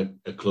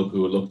 a club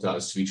who are looked at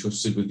as to be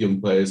trusted with young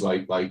players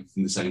like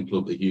from the same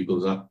club that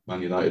Hugill's at,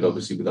 Man United,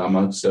 obviously, with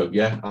Ahmad. So,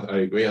 yeah, I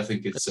agree. I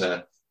think it's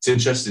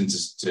interesting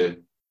to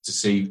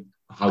see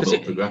how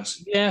they'll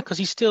progress. Yeah, because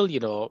he's still,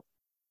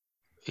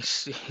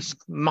 he's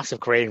massive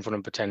career in front of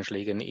him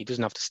potentially, and he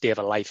doesn't have to stay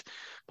for life.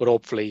 But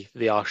hopefully,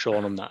 they are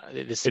showing him that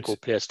this is a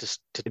good place to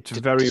It's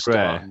very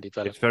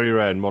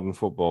rare in modern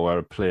football where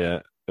a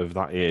player of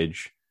that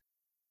age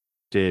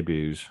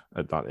debuts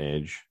at that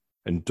age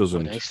and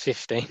doesn't. He's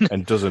 15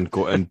 and doesn't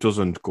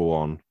go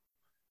on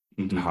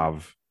to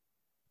have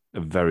a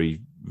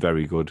very,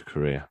 very good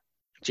career.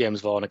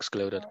 James Vaughan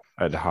excluded.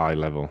 At a high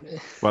level.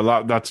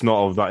 Well, that's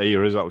not of that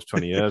era. That was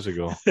 20 years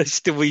ago. He's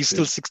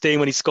still 16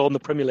 when he scored in the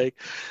Premier League.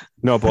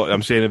 No, but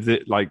I'm saying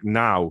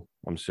now,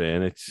 I'm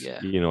saying it's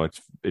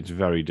it's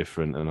very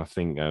different, and I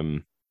think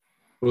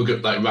we'll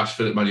get like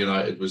Rashford at Man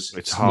United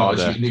it's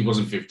harder. He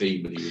wasn't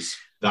 15, but he was.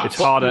 It's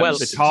harder.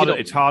 It's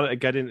harder to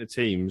get into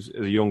teams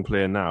as a young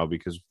player now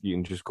because you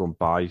can just go and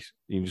buy.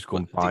 You can just go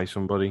and buy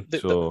somebody.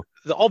 The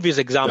obvious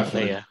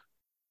example here,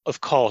 of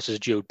course, is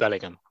Jude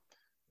Bellingham.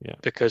 Yeah.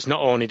 Because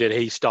not only did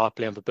he start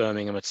playing for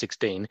Birmingham at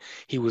 16,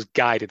 he was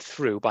guided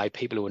through by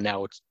people who are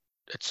now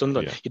at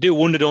Sunderland. Yeah. You do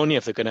wonder, don't you,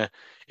 if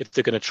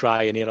they're gonna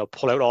try and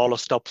pull out all the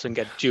stops and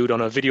get Jude on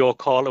a video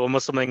call to him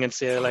or something and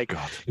say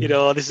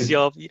this is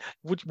your.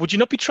 Would you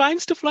not be trying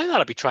stuff like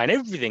that? I'd be trying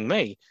everything,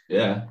 me.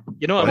 Yeah.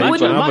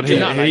 Imagine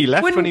that. He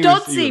left wouldn't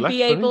Dodsey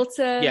be able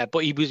to? Yeah,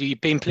 but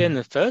he'd been playing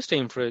the first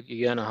team for a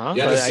year and a half.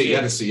 He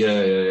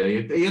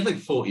had like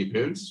 40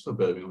 appearances for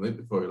Birmingham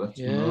before he left.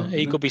 Yeah,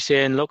 he could be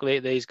saying, look,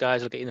 these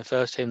guys will get in the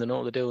first team. They know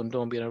what they're doing.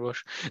 Don't be in a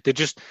rush. They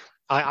just,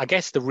 I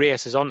guess, the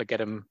race is on to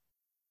get him.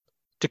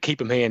 To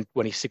keep him here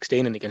when he's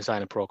 16 and he can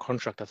sign a pro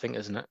contract, I think,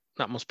 isn't it?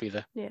 That must be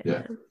the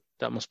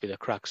that must be the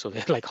crack. So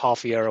they're like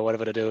half a year or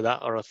whatever to do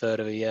that, or a third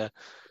of a year.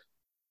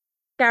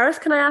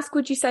 Gareth, can I ask,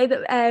 would you say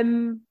that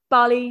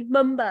Bali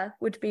Mumba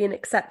would be an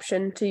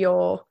exception to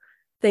your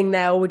thing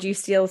there, or would you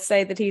still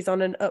say that he's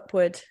on an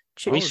upward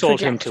trajectory? We sold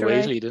him too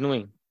easily, didn't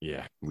we?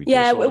 Yeah, we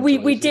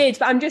did.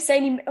 But I'm just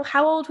saying,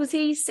 how old was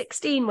he?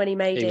 16 when he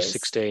made his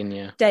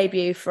 16,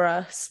 debut for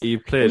us. He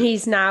played. And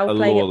he's now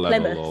playing at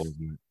Plymouth.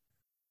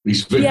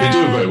 They're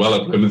doing very well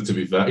at Plymouth, to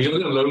be fair. He's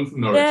only on loan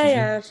from Norwich.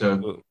 Yeah.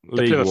 So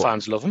the Plymouth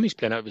fans love him. He's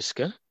playing out of his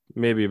skin.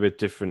 Maybe a bit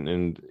different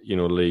in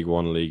League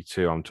One, League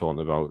Two. I'm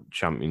talking about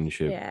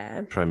Championship,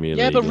 Premier League.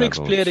 Yeah, but Rick's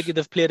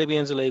they've played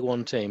against a League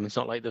One team. It's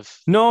not like they've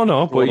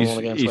no, but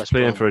he's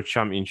playing for a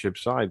Championship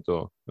side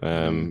though.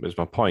 Is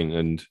my point,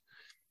 and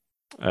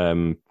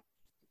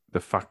the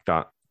fact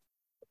that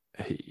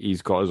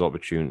he's got his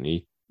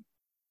opportunity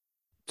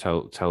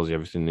tells you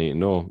everything you need to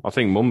know. I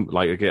think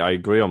I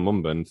agree on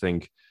Mumba and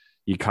think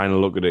you kind of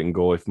look at it and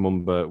go, if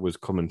Mumba was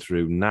coming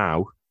through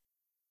now,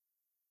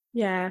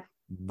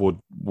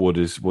 would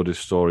his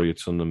story at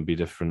Sunderland be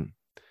different?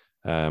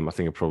 I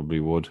think it probably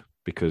would,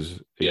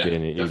 because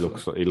again, he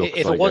looks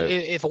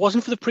if it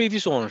wasn't for the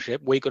previous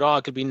ownership, we could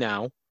arguably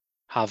now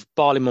have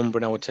Bali Mumba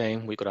in our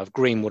team, we could have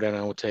Greenwood in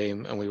our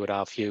team, and we would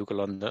have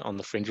Hugill on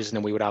the fringes, and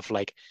then we would have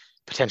like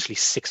potentially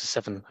 6 or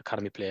 7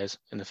 academy players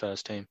in the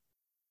first team,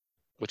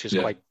 which is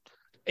quite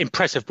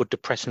impressive but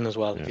depressing as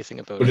well if you think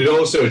about it.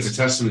 But it's a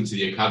testament to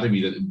the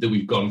academy that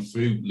we've gone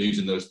through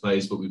losing those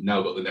players, but we've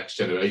now got the next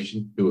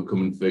generation who are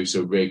coming through.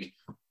 So Rig,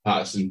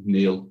 Patterson,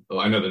 Neil.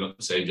 I know they're not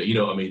the same, you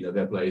know what I mean?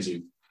 They're players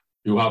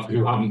who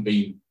haven't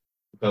been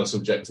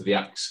subject to the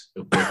axe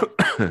of the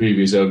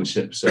previous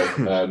ownership. So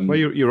well,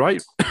 you're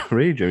right,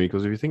 really, Jimmy,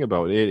 because if you think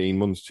about it, 18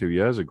 months, 2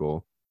 years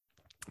ago,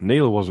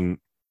 Neil wasn't.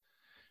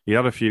 He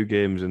had a few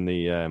games in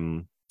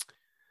the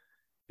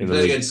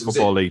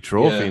Football League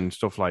Trophy and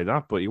stuff like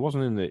that, but he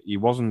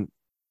wasn't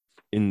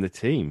in the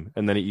team.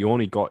 And then he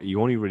only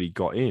really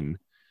got in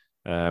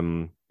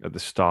at the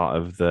start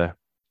of the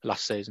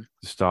last season.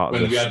 The start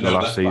of the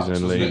last season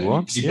in League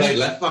One. He played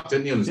left back,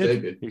 didn't he, on his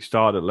debut? He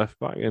started at left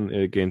back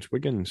against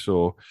Wigan.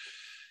 So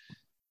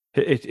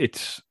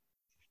it's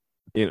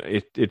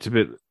a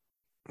bit.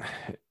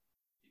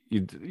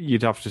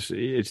 You'd have to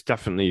see. It's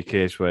definitely a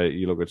case where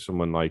you look at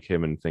someone like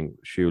him and think,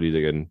 surely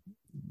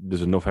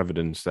there's enough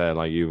evidence there,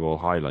 like you've all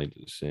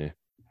highlighted, to say,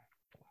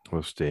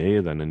 we'll stay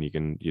here then, and you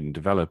can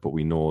develop. But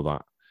we know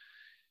that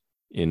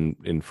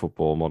in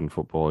football, modern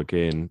football,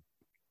 again,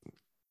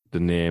 the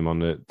name on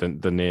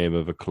the name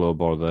of a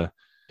club or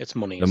it's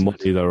money. The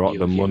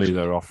money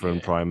they're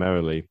offering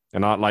primarily,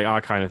 and I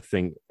kind of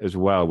think as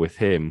well with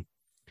him.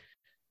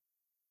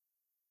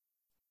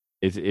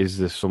 Is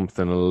there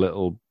something a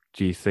little?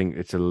 Do you think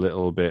it's a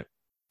little bit?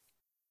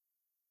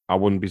 I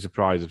wouldn't be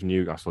surprised if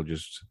Newcastle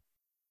just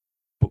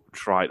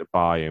try to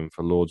buy him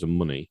for loads of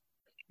money.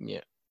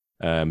 Yeah.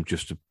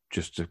 Just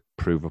to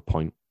prove a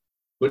point.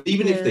 But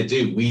even if they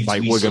do, we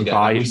can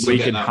buy him. We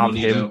can have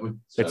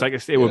him. So, it's like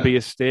it would be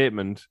a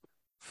statement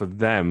for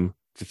them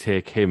to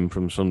take him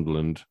from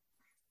Sunderland.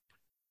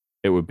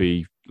 It would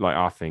be like,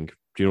 I think.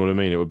 Do you know what I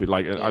mean? It would be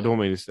like I don't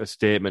mean it's a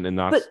statement in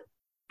that.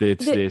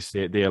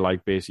 They're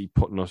like basically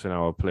putting us in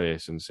our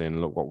place and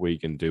saying, look what we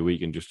can do. We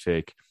can just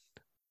take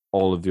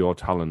all of your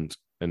talent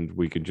and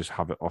we can just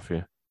have it off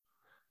you.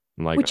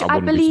 And like, I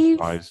wouldn't be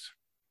surprised.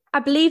 I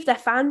believe their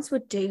fans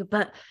would do,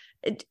 but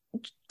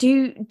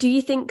do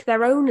you think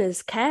their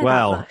owners care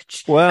that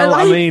much? Well,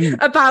 like, I mean,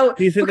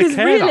 do you think they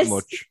care that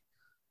much?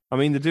 I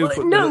mean, they do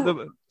put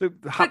the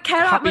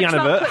happy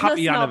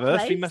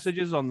anniversary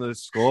messages on the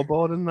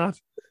scoreboard and that.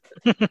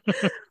 You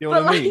know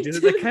what I mean? Do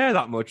they care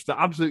that much? They're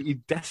absolutely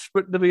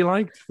desperate to be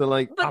liked. They're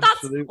like,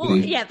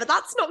 absolutely. But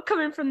that's not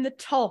coming from the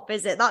top,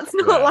 is it? That's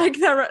not like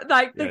they're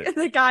like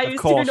the guy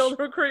who's doing all the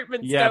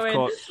recruitment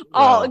going,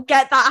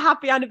 get that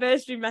happy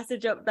anniversary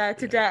message up there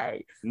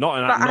today.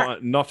 Not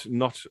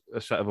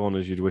a set of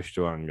owners you'd wish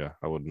to anger.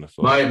 I wouldn't have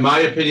thought. My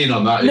opinion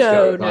on that is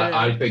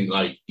I think,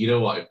 like, you know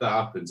what, if that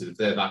happens and if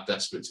they're that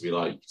desperate to be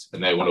liked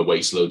and they want to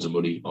waste loads of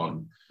money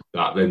on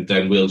that,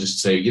 then we'll just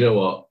say, you know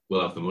what,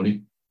 we'll have the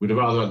money. We'd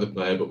rather have the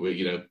player, but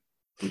we're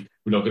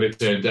not going to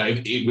turn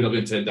down. We're not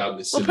going to turn down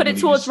this. We'll put it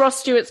towards Ross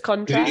Stewart's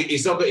contract.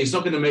 It's not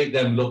going to make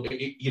them look.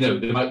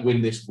 They might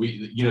win this.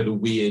 The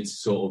weird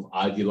sort of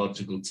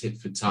ideological tit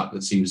for tat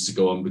that seems to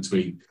go on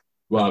between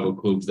rival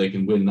clubs. They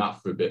can win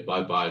that for a bit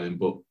by buying him,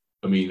 but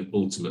I mean,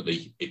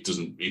 ultimately, it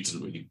doesn't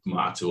really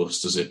matter to us,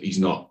 does it? He's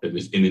not an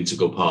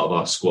integral part of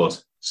our squad.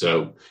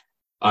 So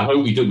I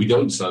hope we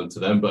don't stand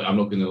to them, but I'm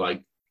not going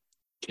to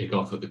kick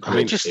off at the club.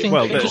 I just think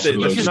there's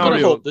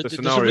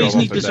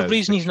a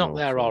reason he's not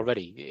there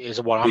already.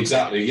 Is what I'm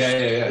exactly.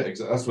 Saying.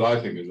 Yeah. That's what I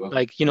think as well.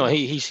 Like,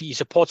 he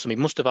supports them. He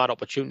must have had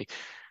opportunity.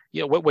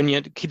 When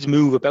your kids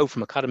move about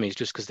from academies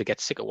just because they get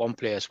sick at one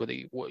place, where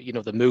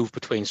the move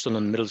between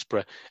Sunderland,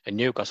 Middlesbrough, and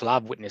Newcastle.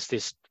 I've witnessed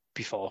this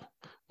before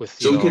with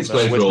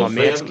my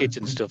mates' kids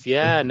and stuff.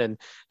 Yeah, and then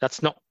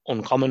that's not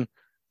uncommon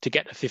to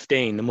get to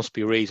 15. There must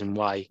be a reason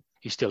why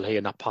he's still here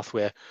in that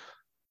pathway.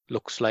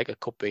 looks like it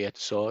could be it.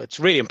 So it's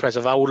really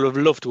impressive. I would have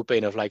loved to have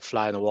been like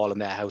fly on the wall in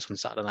their house on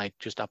Saturday night,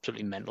 just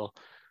absolutely mental.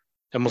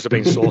 It must have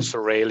been so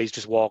surreal. He's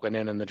just walking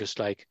in and they're just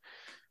like,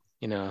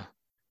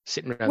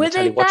 sitting around the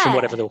telly watching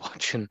whatever they're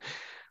watching.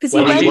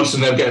 Well, he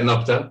watching them getting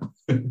knocked out.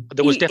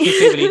 There was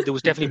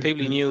definitely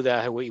people he knew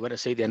there who he went to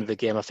see at the end of the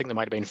game. I think there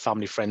might have been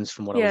family friends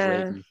from what I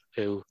was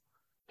reading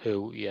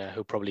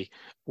who probably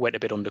went a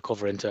bit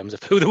undercover in terms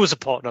of who they were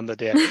supporting on the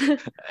day.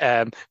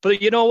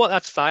 But you know what?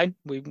 That's fine.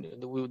 There's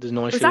no issue with that.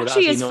 It was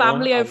actually his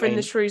family over in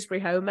the Shrewsbury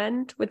home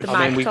end with the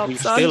mag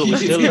tops on. Still,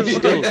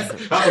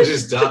 that was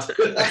his dad.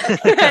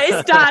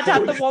 His dad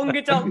had the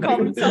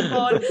Wonga.com top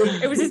on.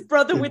 It was his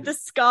brother with the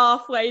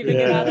scarf waving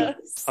it at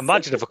us.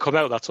 Imagine if it come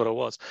out, that's what it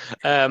was.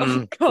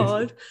 Oh,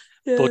 God.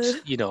 Yeah.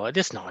 But,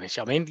 there's no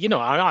issue. I mean,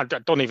 I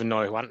don't even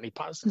know who Anthony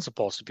Patterson's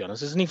supposed to be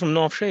honest. Isn't he from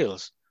North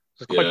Shields?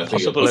 It's quite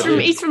possible.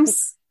 He's from.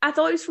 I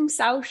thought he was from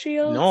South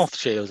Shields. North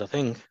Shields, I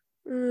think.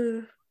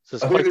 Mm. So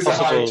I think there's a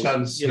high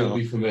chance he'll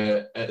be from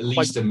at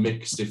least a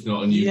mixed, if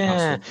not a Newcastle.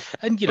 Yeah,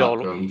 and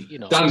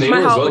Dan Neil my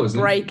as heart well, would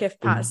break if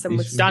Patterson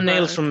was. Dan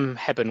Neil's from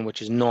Hebburn,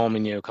 which is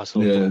normally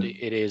Newcastle. Yeah. But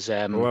it is.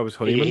 Where was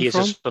Honeyman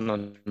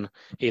from?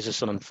 He is a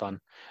Sunderland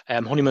fan.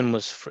 Honeyman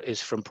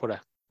is from Prudhoe.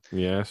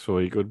 Yeah, so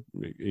he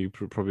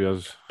probably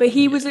has. But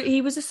he was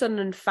a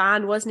Sunderland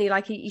fan, wasn't he?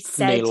 Like he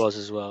said. Neil was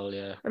as well.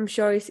 Yeah, I'm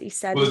sure he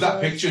said. Well,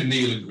 that picture of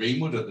Neil and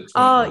Greenwood at the time.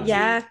 Oh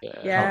yeah.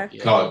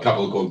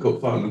 Couple of Gold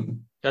Cup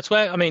fan. That's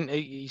where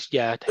Neil's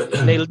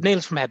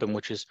from Hebburn,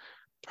 which is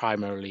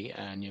primarily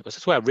Newcastle.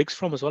 That's where Riggs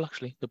from as well.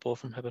 Actually, they're both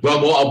from Hebburn.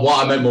 Well,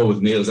 what I meant more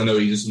with Neil is I know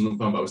he's a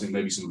Sunderland fan, but I was thinking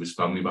maybe some of his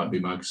family might be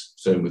Mags.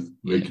 Same with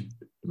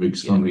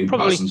Riggs' family.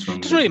 Probably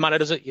family. Doesn't really matter,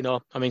 does it?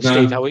 I mean,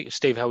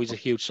 Steve Howie's a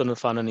huge Sunderland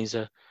fan, and he's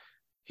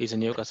a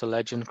Newcastle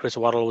legend. Chris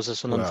Waddle was a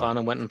Sunderland fan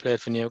and went and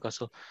played for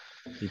Newcastle.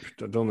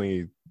 I don't think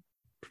he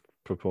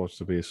purports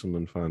to be a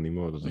Sunderland fan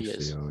anymore, does he?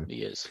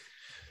 He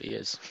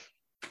is.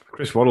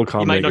 Chris Waddle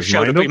can't make his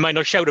mind up. He might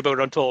not shout about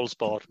it on Total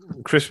Sport.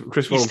 Chris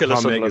Waddle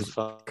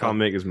can't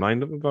make his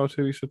mind up about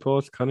who he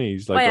supports, can he?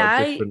 He's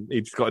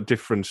he's got a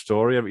different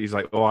story. He's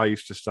like, I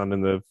used to stand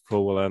in the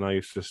Fulwell and I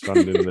used to stand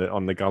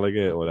on the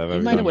Gallagher or whatever.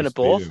 He might have won a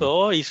both,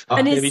 though. He's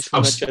from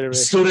that generation.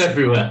 Stood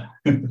everywhere.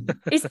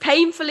 It's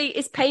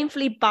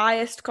painfully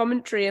biased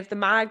commentary of the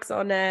Mags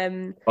on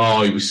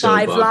he was so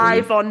Five bad,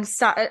 Live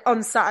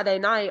on Saturday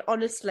night.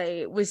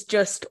 Honestly, it was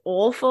just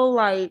awful.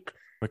 Like,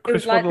 but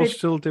Chris Waddle's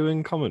still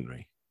doing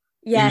commentary.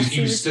 Yes, he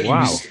was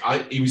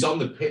on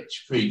the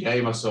pitch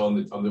pre-game. I saw on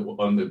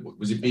the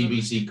was it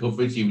BBC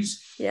coverage? He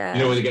was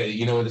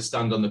when they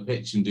stand on the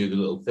pitch and do the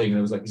little thing. And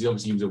I was like, he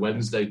was a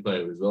Wednesday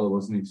player as well,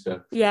 wasn't he?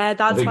 So yeah,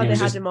 that's why they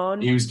had him on.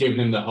 He was giving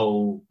him the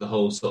whole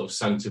sort of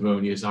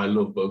sanctimonious. I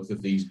love both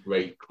of these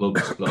great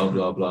clubs. Blah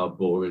blah blah.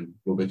 Boring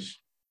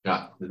rubbish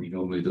chat that he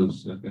normally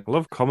does. I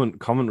love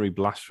commentary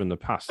blasts from the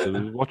past. I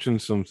was watching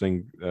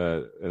something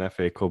an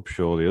FA Cup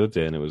show the other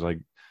day, and it was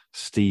like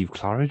Steve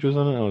Claridge was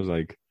on it. I was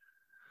like,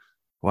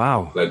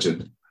 wow.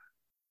 Legend.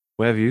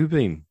 Where have you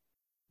been?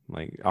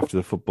 Like, after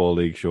the Football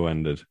League show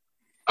ended.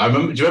 Do you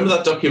remember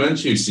that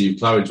documentary, Steve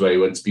Claridge, where he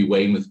went to be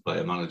Weymouth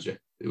player manager?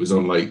 It was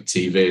on like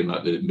TV in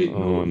like the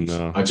mid-noughties.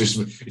 Oh, no.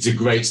 It's a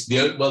great...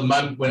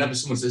 whenever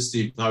someone says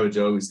Steve Claridge,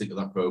 I always think of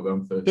that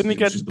programme first. Didn't he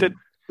the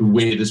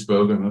weirdest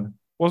programme ever.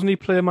 Wasn't he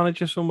player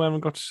manager somewhere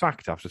and got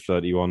sacked after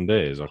 31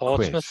 days? Or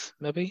Portsmouth,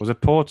 maybe? Was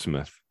it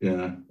Portsmouth?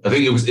 Yeah. I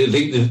think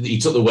he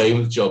took the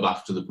Weymouth job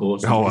after the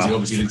Portsmouth. Oh, wow.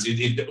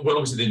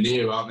 Obviously they're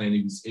near, aren't they?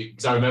 And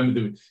because I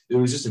remember there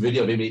was just a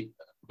video of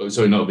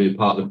him, not being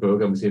part of the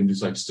programme, was him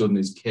just like stood in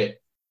his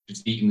kit,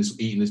 just eating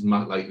this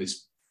like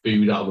this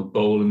food out of a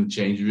bowl in the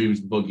changing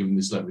rooms, and giving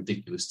this like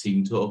ridiculous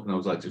team talk. And I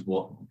was like, just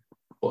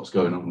what's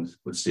going on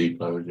with Steve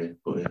Claridge?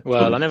 But, yeah.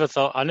 Well, I never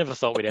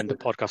thought we'd end the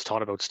podcast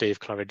talking about Steve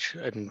Claridge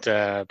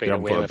and being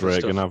away with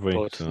break, have we?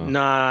 But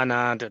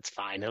nah, that's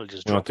fine. It'll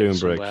just not doing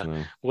breaks.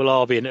 No. We'll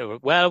all be in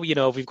it. Well,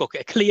 if we've got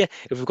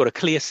a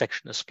clear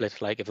section to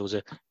split, like if there was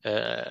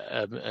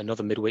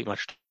another midweek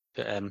match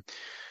to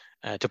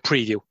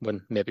preview,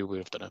 when maybe we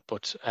would have done it.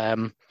 But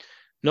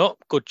no,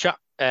 good chat.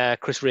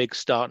 Chris Riggs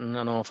starting,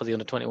 I know, for the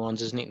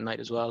under-21s, isn't he, tonight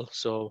as well?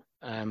 So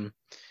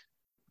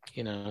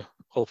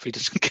hopefully he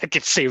doesn't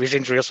get serious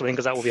injury or something,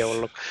 because that will be our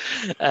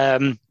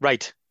luck.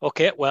 Right.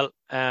 Okay. Well,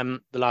 the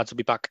lads will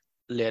be back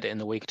later in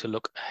the week to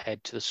look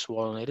ahead to the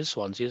Swansea. It is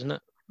Swansea, isn't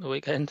it? The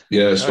weekend.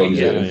 Yeah,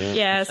 Swansea.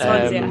 Yeah,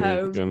 Swansea at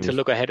home. To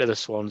look ahead to the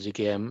Swansea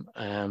game.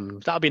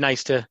 That'll be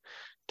nice to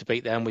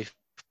beat them.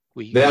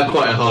 They had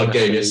quite a hard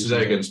game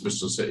yesterday against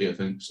Bristol City, I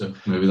think. So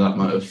maybe that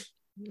might have.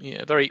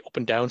 Yeah, very up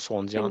and down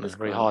Swansea, aren't they?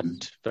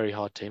 Very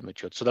hard team to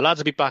judge. So the lads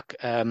will be back.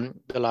 The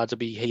lads will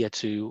be here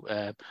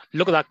to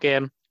look at that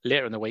game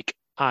later in the week.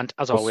 And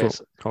as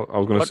always, I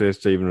was going to say,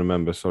 Stephen,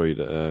 remember,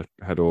 to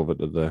head over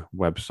to the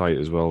website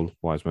as well,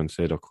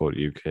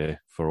 wisemenSay.co.uk,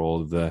 for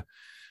all the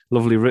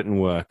lovely written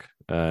work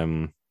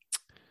that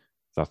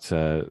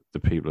the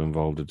people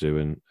involved are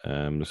doing.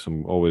 There's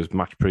some always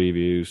match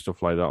previews,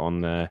 stuff like that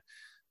on there.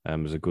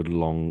 There's a good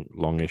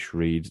longish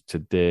read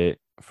today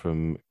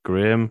from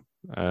Graham,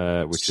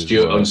 which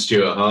is on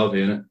Stuart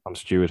Harvey, isn't it? On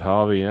Stuart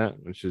Harvey, yeah,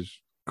 which is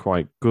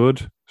quite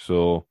good.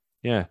 So,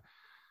 yeah,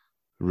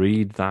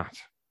 read that.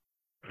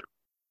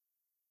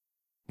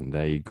 And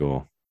there you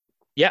go.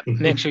 Yeah,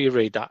 make sure you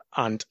read that.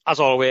 And as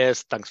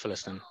always, thanks for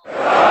listening.